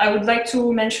summarize, I would like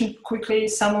to mention quickly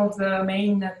some of the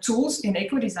main tools in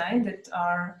eco-design that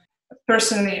are,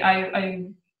 personally,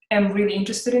 I am really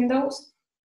interested in those.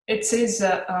 It says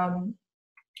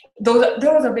those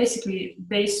are basically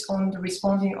based on the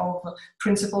responding of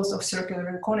principles of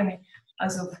circular economy,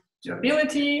 as of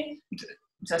durability,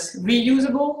 just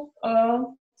reusable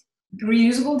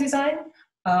design,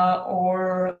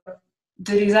 or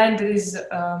the design that is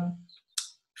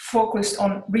focused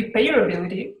on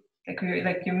reparability,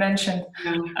 like you mentioned,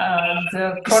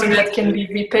 the products that can be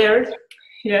repaired,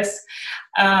 yes,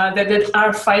 that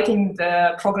are fighting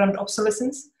the programmed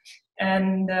obsolescence,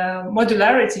 and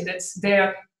modularity,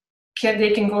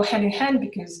 they can go hand in hand,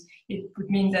 because it would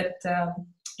mean that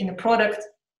in a product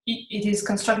it is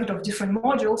constructed of different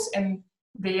modules and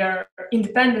they are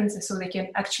independent, so they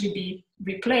can actually be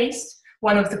replaced.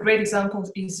 One of the great examples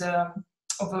is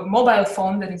of a mobile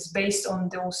phone that is based on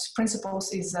those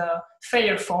principles is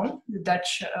Fair Phone, the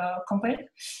Dutch company.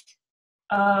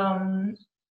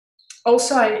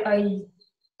 Also, I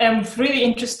am really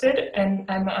interested, and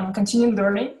I'm continuing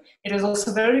learning. It is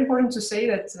also very important to say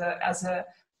that as a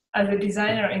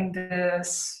designer in the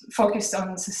focused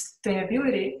on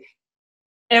sustainability,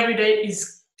 every day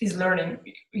is learning.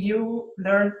 You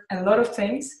learn a lot of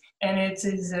things, and it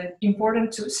is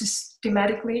important to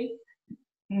systematically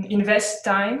invest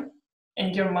time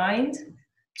and your mind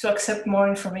to accept more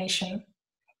information.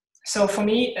 So for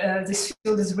me, this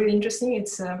field is really interesting.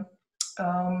 It's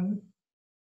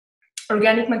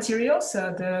organic materials,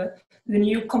 the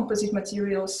new composite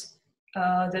materials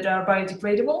that are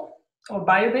biodegradable or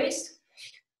bio-based,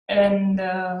 and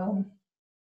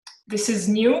this is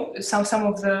new. Some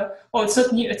of the, well, it's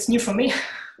not new. It's new for me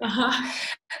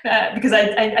because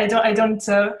I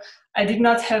did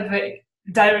not have a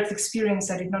direct experience.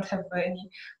 I did not have any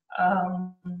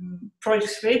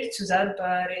projects related to that,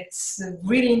 but it's a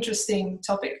really interesting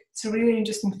topic. It's a really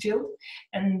interesting field,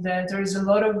 and there is a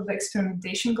lot of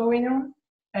experimentation going on,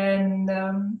 and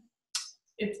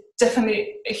it's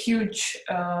definitely a huge.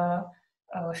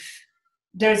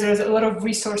 There's a lot of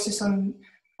resources on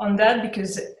that,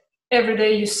 because every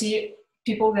day you see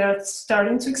people that are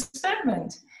starting to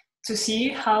experiment to see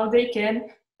how they can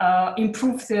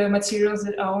improve the materials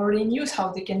that are already in use,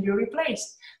 how they can be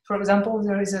replaced. For example,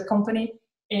 there is a company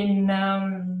in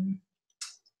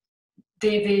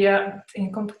the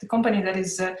company that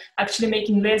is actually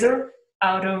making leather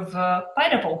out of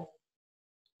pineapple,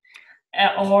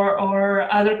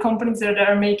 or other companies that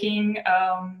are making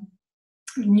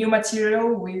new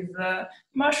material with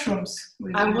mushrooms.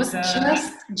 I was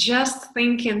just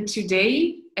thinking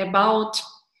today about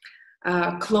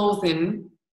clothing.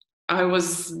 I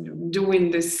was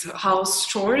doing this house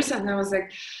chores, and I was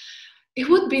like, it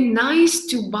would be nice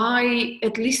to buy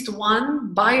at least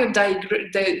one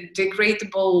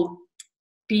biodegradable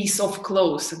piece of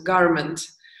clothes, garment,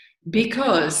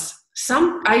 because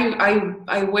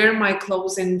I wear my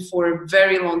clothing for a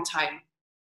very long time,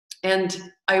 and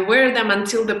I wear them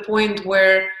until the point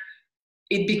where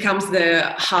it becomes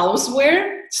the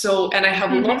housewear. So, and I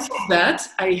have lots of that.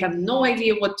 I have no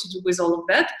idea what to do with all of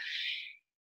that.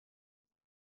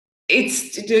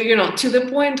 It's, you know, to the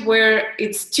point where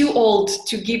it's too old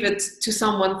to give it to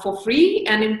someone for free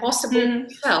and impossible to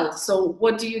sell. So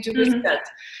what do you do with that?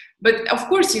 But of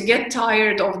course you get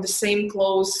tired of the same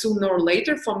clothes sooner or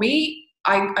later. For me,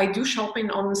 I do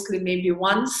shopping honestly maybe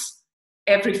once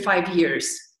every 5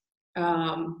 years.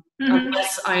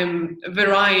 Unless I'm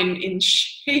varying in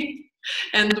shape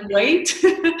and weight.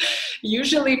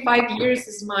 Usually 5 years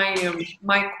is my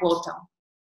quota.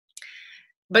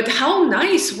 But how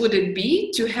nice would it be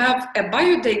to have a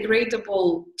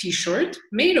biodegradable t-shirt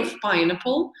made of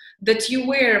pineapple that you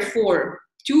wear for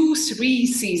 2-3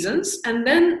 seasons, and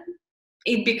then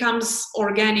it becomes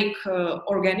organic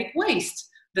waste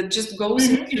that just goes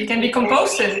it can be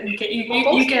composted.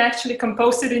 You can actually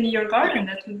compost it in your garden.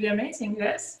 That would be amazing.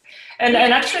 Yes, and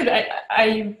actually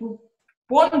I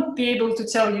won't be able to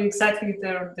tell you exactly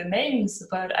the names,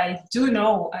 but I do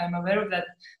know, I'm aware of that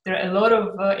there are a lot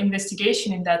of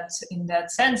investigation in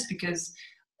that sense, because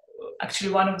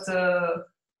actually one of the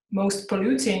most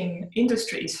polluting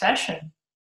industry is fashion.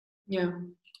 Yeah.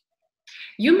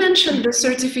 You mentioned the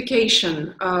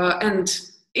certification, and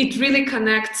it really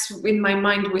connects in my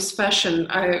mind with fashion,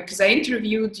 because I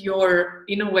interviewed your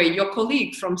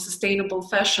colleague from Sustainable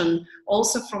Fashion,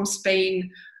 also from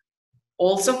Spain,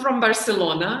 also from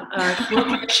Barcelona,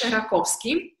 Claudia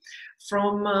Sherakovsky,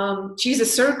 she's a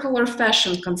circular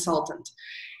fashion consultant.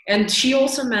 And she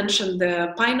also mentioned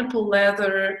the pineapple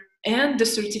leather and the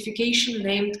certification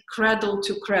named Cradle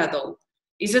to Cradle.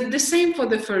 Is it the same for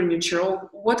the furniture, or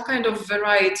what kind of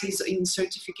varieties in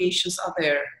certifications are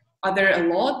there? Are there a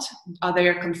lot? Are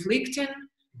they conflicting?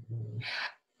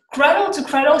 Cradle to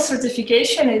Cradle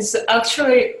certification is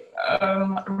actually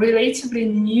relatively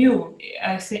new.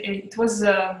 I think it was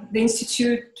the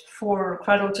Institute for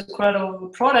Cradle to Cradle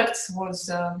Products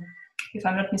was, if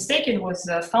I'm not mistaken, was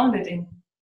founded in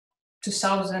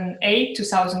 2008,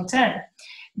 2010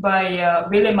 by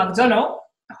William McDonough,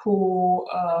 who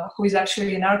is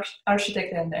actually an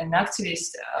architect and an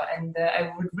activist, and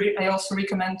I also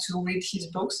recommend to read his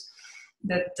books,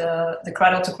 that the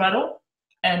Cradle to Cradle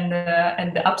and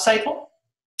the Upcycle.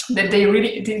 That they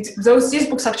really these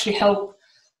books actually help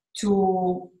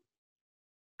to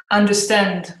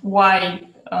understand why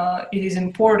it is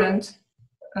important,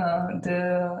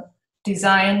 the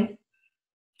design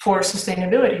for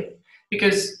sustainability,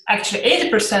 because actually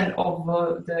 80% of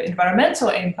the environmental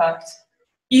impact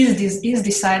is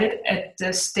decided at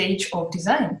the stage of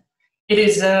design. It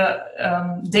is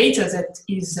data that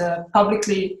is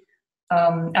publicly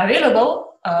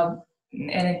available,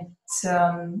 and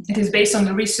it is based on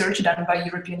the research done by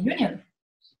European Union.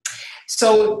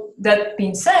 So that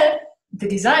being said, the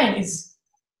design is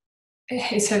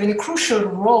having a crucial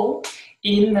role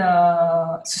in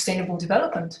sustainable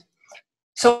development.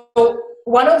 So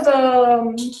one of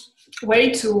the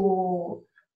way to,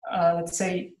 let's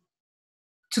say,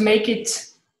 to make it,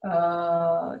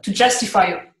 to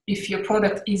justify if your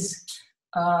product is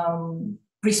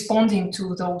responding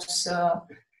to those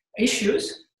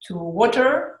issues, to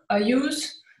water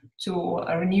use, to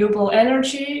renewable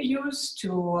energy use,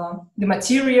 to the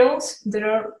materials that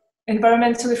are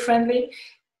environmentally friendly.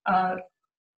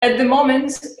 At the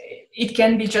moment, it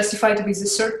can be justified with a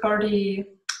third-party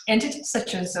entities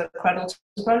such as the Cradle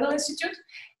to Cradle Institute,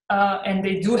 and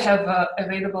they do have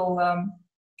available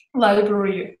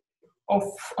library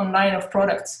online of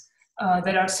products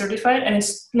that are certified, and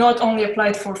it's not only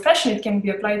applied for fashion, it can be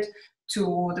applied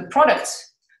to the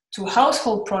products, to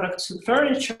household products, to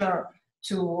furniture,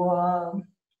 to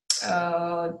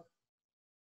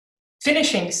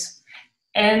finishings,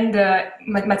 and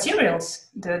materials,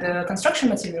 the construction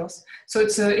materials. So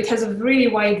it has a really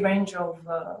wide range of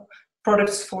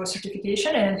products for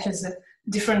certification, and it has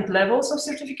different levels of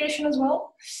certification as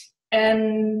well.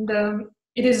 And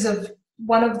it is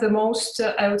one of the most,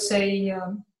 I would say,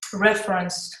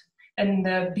 referenced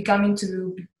and becoming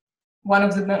to one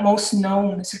of the most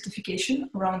known certification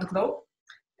around the globe.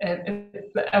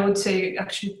 I would say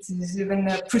actually it is even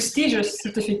a prestigious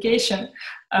certification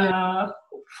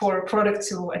for a product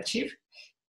to achieve.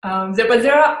 But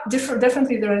there are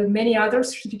definitely there are many other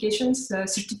certifications,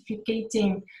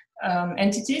 certificating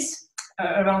entities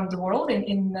around the world.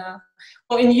 In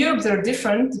Europe, they're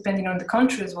different depending on the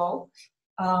country as well.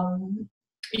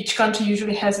 Each country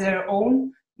usually has their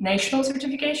own national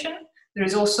certification. There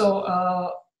is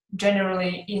also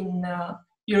generally in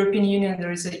European Union,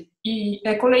 there is a EU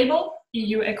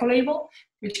eco-label,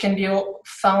 which can be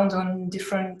found on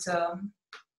different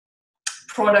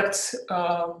products,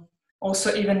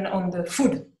 also even on the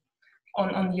food,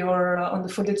 on the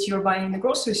food that you're buying in the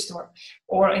grocery store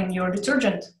or in your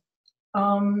detergent.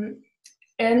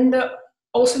 And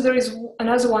also there is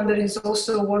another one that is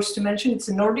also worth to mention. It's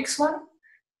the Nordics one.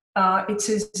 It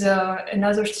is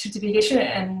another certification,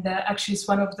 and actually it's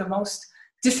one of the most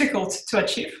difficult to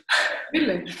achieve.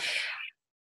 Really?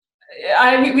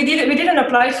 We didn't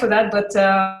apply for that, but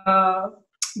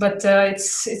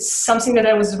it's something that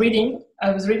I was reading.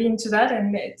 I was reading into that,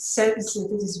 and it says that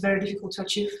it is very difficult to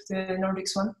achieve the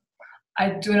Nordics one. I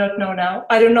do not know now.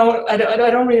 I don't know. I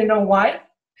don't really know why.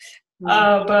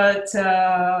 But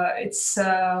it's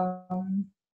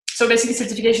so basically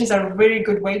certifications are a very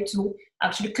good way to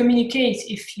actually communicate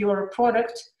if your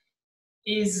product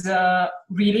is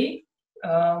really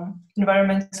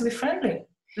environmentally friendly.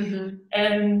 Mm-hmm.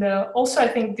 And also I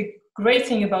think the great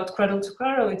thing about Cradle to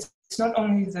Cradle, it's not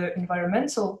only the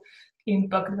environmental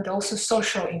impact but also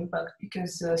social impact,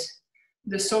 because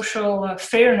the social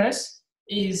fairness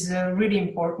is really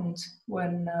important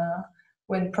when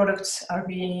products are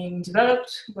being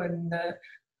developed, when the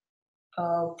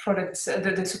products,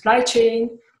 the supply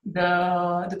chain,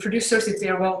 the producers, if they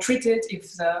are well treated,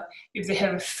 if they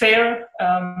have fair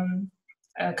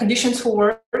conditions for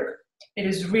work. It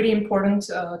is really important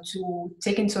to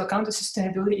take into account that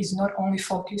sustainability is not only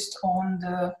focused on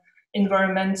the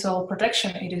environmental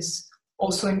protection. It is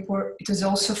also important. It is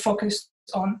also focused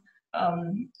on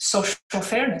social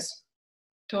fairness.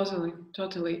 Totally,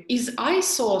 totally. Is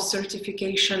ISO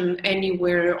certification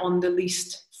anywhere on the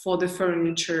list for the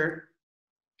furniture?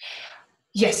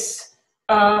 Yes.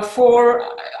 For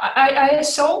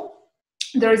ISO,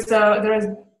 there is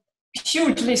a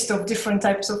huge list of different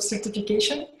types of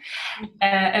certification,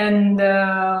 and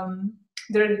there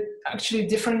are actually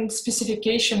different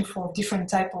specification for different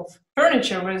type of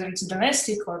furniture, whether it's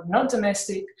domestic or not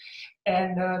domestic,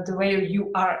 and the way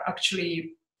you are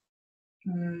actually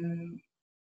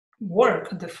work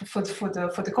for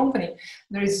the company.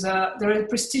 There are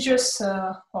prestigious.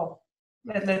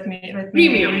 Let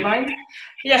me remind.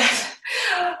 Yes,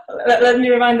 let me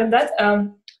remind them that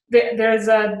there's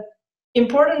a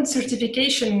important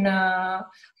certification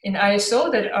in ISO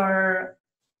that are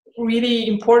really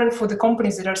important for the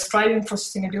companies that are striving for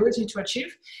sustainability to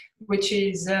achieve, which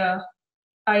is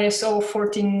ISO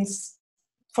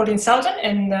 14000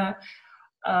 and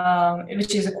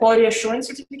which is a quality assurance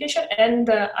certification, and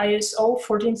ISO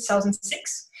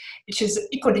 14006, which is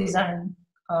eco-design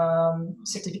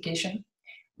certification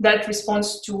that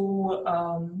responds to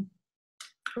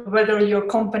whether your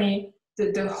company,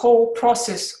 the whole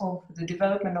process of the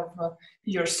development of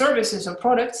your services or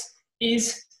products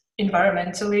is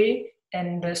environmentally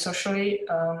and socially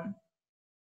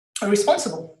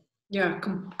responsible. Yeah,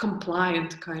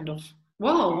 compliant kind of.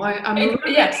 Wow,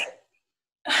 yes.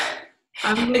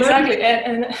 Exactly,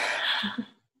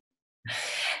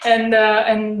 and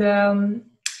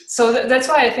so that's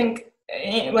why I think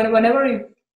whenever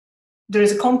there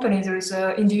is a company, there is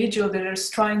an individual that is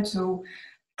trying to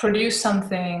produce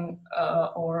something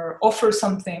or offer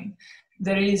something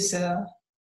that is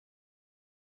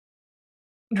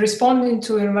responding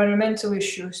to environmental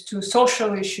issues, to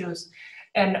social issues,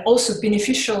 and also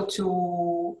beneficial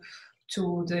to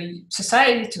the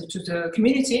society, to the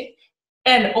community,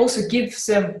 and also gives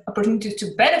them opportunity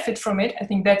to benefit from it. I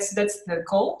think that's the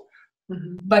goal.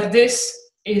 Mm-hmm. But this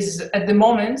is, at the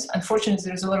moment, unfortunately,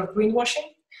 there's a lot of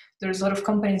greenwashing. There's a lot of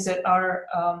companies that are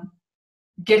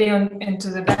getting into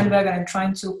the bandwagon and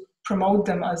trying to promote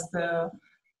them as the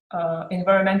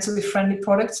environmentally friendly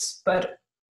products. But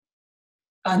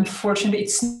unfortunately,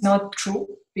 it's not true,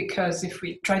 because if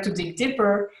we try to dig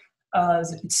deeper,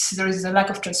 there is a lack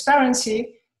of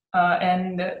transparency.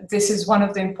 And this is one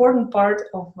of the important part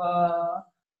of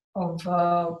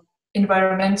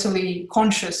environmentally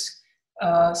conscious,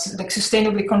 like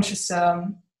sustainably conscious,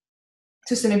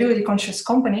 sustainability conscious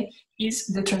company, is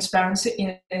the transparency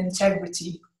and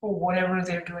integrity or whatever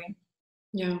they're doing.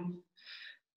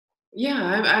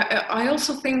 Yeah. I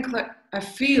also think that I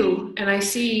feel, and I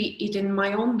see it in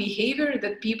my own behavior,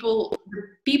 that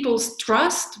people's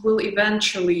trust will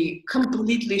eventually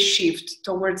completely shift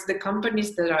towards the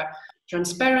companies that are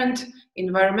transparent,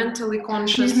 environmentally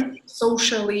conscious, mm-hmm.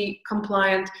 socially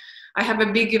compliant. I have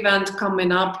a big event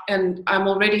coming up, and I'm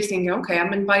already thinking, okay,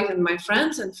 I'm inviting my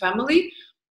friends and family.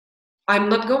 I'm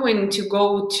not going to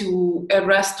go to a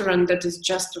restaurant that is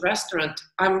just a restaurant.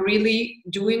 I'm really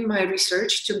doing my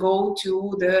research to go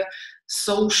to the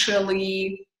social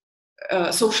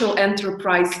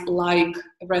enterprise-like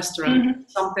restaurant, mm-hmm.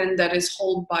 something that is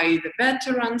held by the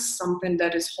veterans, something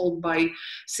that is held by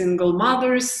single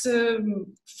mothers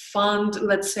fund,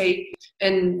 let's say.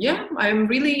 And yeah, I'm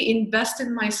really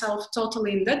investing myself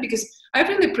totally in that, because I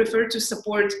really prefer to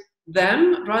support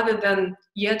them rather than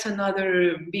yet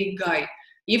another big guy.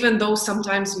 Even though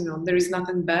sometimes, there is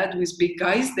nothing bad with big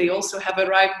guys, they also have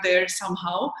arrived there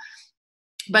somehow.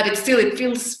 But it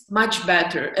feels much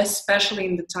better, especially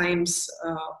in the times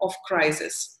of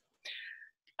crisis.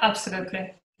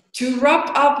 Absolutely. To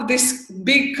wrap up this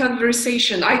big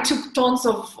conversation, I took tons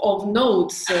of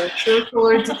notes,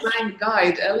 Circular Design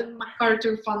Guide, Ellen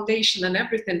MacArthur Foundation, and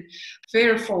everything,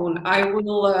 Fairphone. I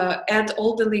will add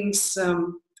all the links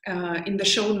in the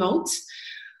show notes.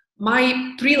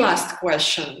 My pre-last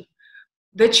question,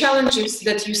 the challenges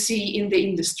that you see in the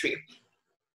industry.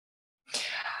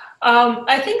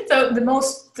 I think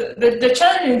the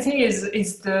challenging thing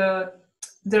is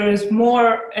there is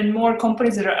more and more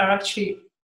companies that are actually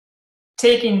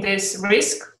taking this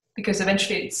risk, because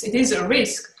eventually it is a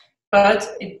risk,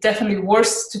 but it's definitely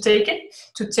worth to take it,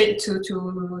 to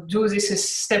do this a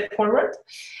step forward.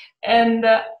 And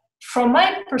from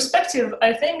my perspective,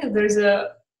 I think there is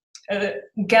a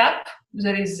gap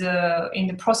that is in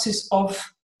the process of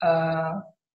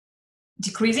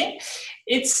decreasing.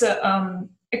 It's a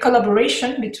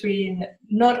collaboration between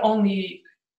not only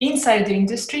inside the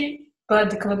industry, but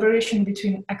the collaboration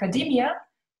between academia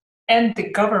and the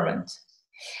government.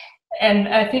 And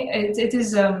I think it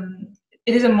is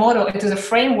a model, it is a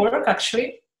framework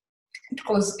actually,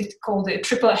 because it's called the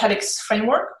triple helix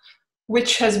framework,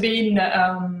 which has been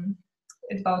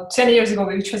about 10 years ago,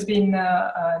 which has been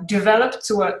developed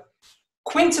to a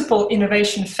quintuple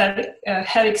innovation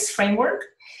helix framework,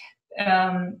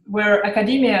 where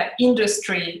academia,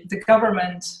 industry, the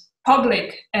government,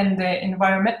 public, and the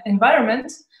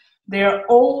environment, they are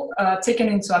all taken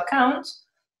into account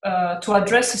to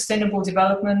address sustainable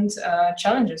development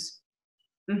challenges.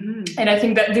 Mm-hmm. And I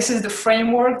think that this is the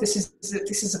framework. This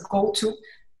is a goal to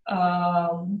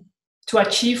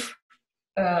achieve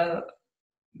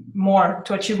more.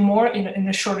 To achieve more in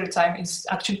a shorter time is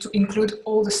actually to include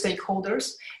all the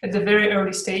stakeholders at the very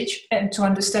early stage and to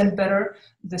understand better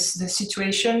the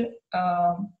situation,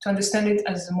 to understand it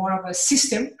as more of a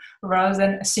system rather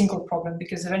than a single problem,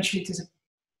 because eventually it is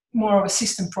more of a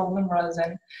system problem rather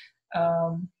than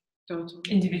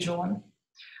individual one.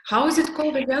 How is it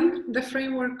called again, the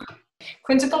framework?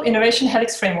 Quintuple Innovation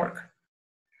Helix Framework.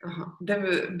 Uh-huh.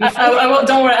 I will,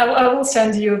 don't worry, I will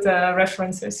send you the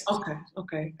references.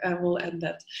 Okay, I will add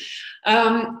that.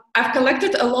 I've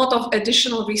collected a lot of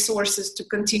additional resources to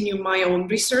continue my own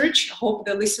research. Hope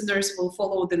the listeners will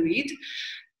follow the lead.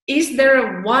 Is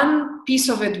there one piece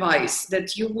of advice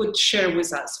that you would share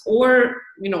with us? Or,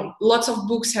 lots of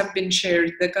books have been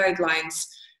shared, the guidelines,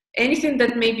 anything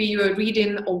that maybe you're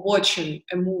reading or watching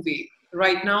a movie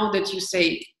right now that you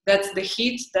say, that's the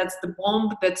hit, that's the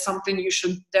bomb, that's something you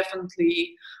should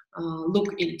definitely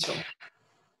look into?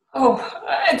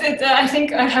 I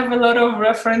think I have a lot of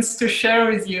reference to share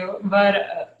with you,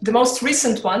 but the most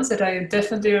recent ones that I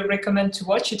definitely recommend to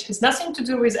watch, it has nothing to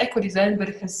do with eco-design, but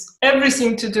it has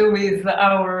everything to do with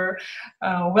our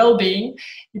well-being.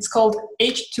 It's called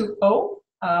H2O.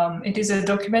 It is a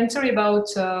documentary about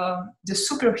the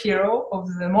superhero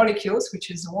of the molecules, which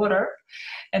is water,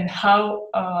 and how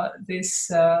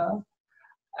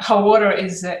how water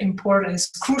is important, is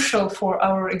crucial for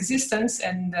our existence,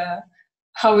 and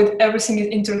how everything is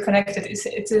interconnected.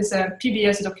 It is a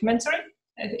PBS documentary.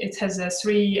 It has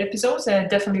 3 episodes, and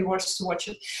definitely worth to watch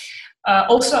it.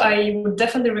 Also, I would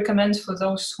definitely recommend for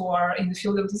those who are in the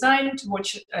field of design to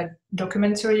watch a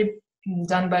documentary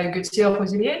done by Gauthier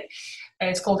Roselier.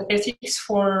 It's called Ethics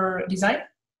for Design.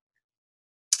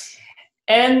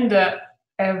 And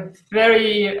it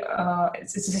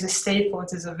is a staple.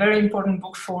 It is a very important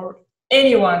book for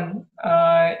anyone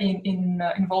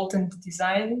involved in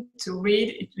design to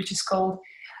read, which is called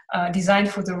Design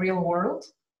for the Real World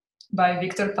by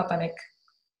Victor Papanek.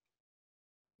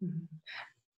 Mm-hmm.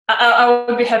 I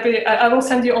would be happy. I will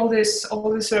send you all these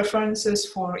references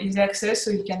for easy access, so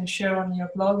you can share on your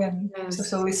blog, and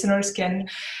so listeners can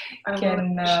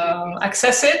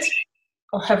access it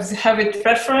or have it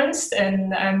referenced.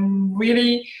 And I'm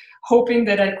really hoping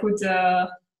that I could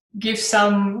give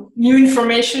some new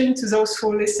information to those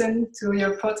who listen to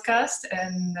your podcast.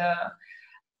 And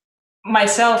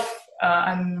myself,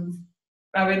 I'm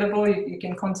available. You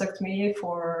can contact me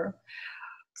for.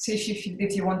 See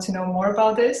if you want to know more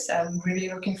about this. I'm really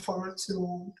looking forward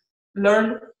to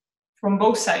learn from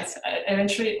both sides.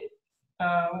 Eventually,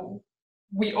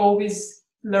 we always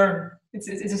learn. It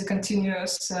is a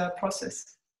continuous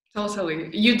process. Totally.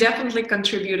 You definitely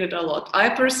contributed a lot. I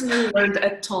personally learned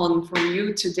a ton from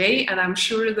you today, and I'm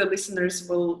sure the listeners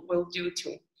will do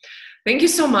too. Thank you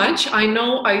so much. I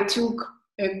know I took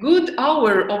a good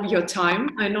hour of your time.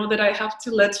 I know that I have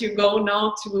to let you go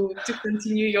now to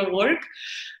continue your work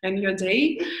and your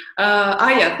day.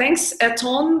 Aya, thanks a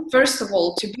ton, first of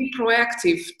all, to be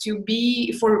proactive,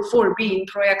 for being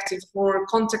proactive, for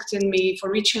contacting me, for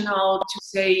reaching out to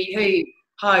say, hey,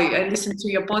 hi, I listened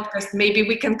to your podcast. Maybe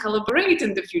we can collaborate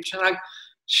in the future. Like,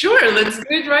 sure, let's do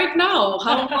it right now.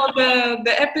 How about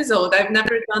the episode? I've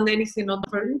never done anything on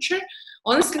furniture.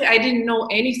 Honestly, I didn't know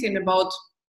anything about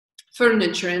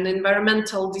furniture and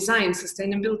environmental design,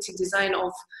 sustainability design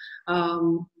of,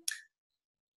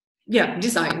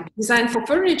 design for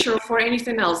furniture or for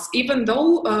anything else. Even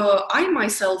though I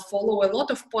myself follow a lot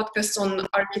of podcasts on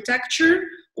architecture,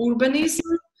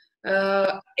 urbanism,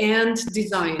 and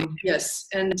design, yes.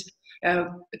 And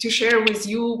to share with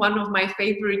you, one of my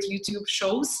favorite YouTube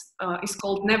shows is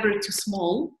called Never Too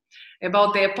Small,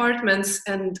 about the apartments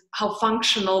and how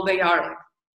functional they are.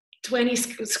 20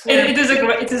 square. It is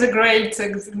a great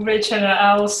channel.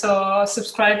 I also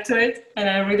subscribe to it, and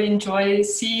I really enjoy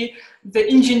see the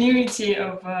ingenuity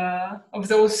of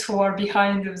those who are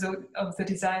behind of the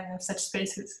design of such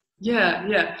spaces.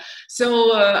 Yeah.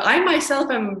 So I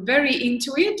myself am very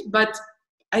into it, but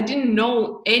I didn't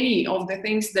know any of the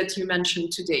things that you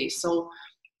mentioned today. So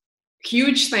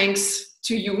huge thanks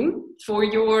to you for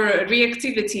your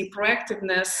reactivity,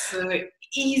 proactiveness,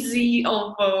 easiness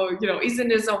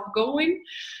of going,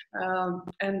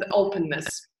 and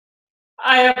openness.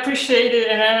 I appreciate it,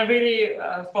 and I really,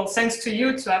 well, thanks to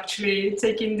you to actually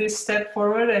taking this step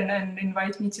forward and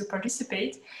invite me to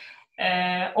participate.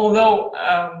 Although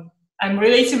I'm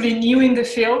relatively new in the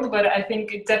field, but I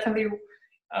think it definitely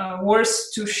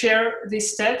worth to share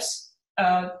these steps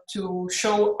to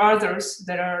show others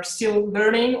that are still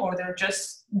learning or they're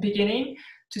just beginning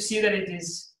to see that it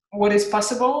is what is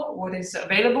possible, what is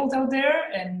available out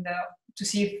there, and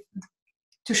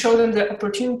to show them the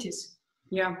opportunities.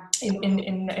 Yeah. In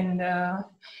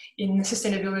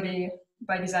sustainability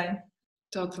by design.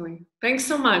 Totally. Thanks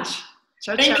so much.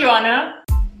 Ciao, Thank you, Anna.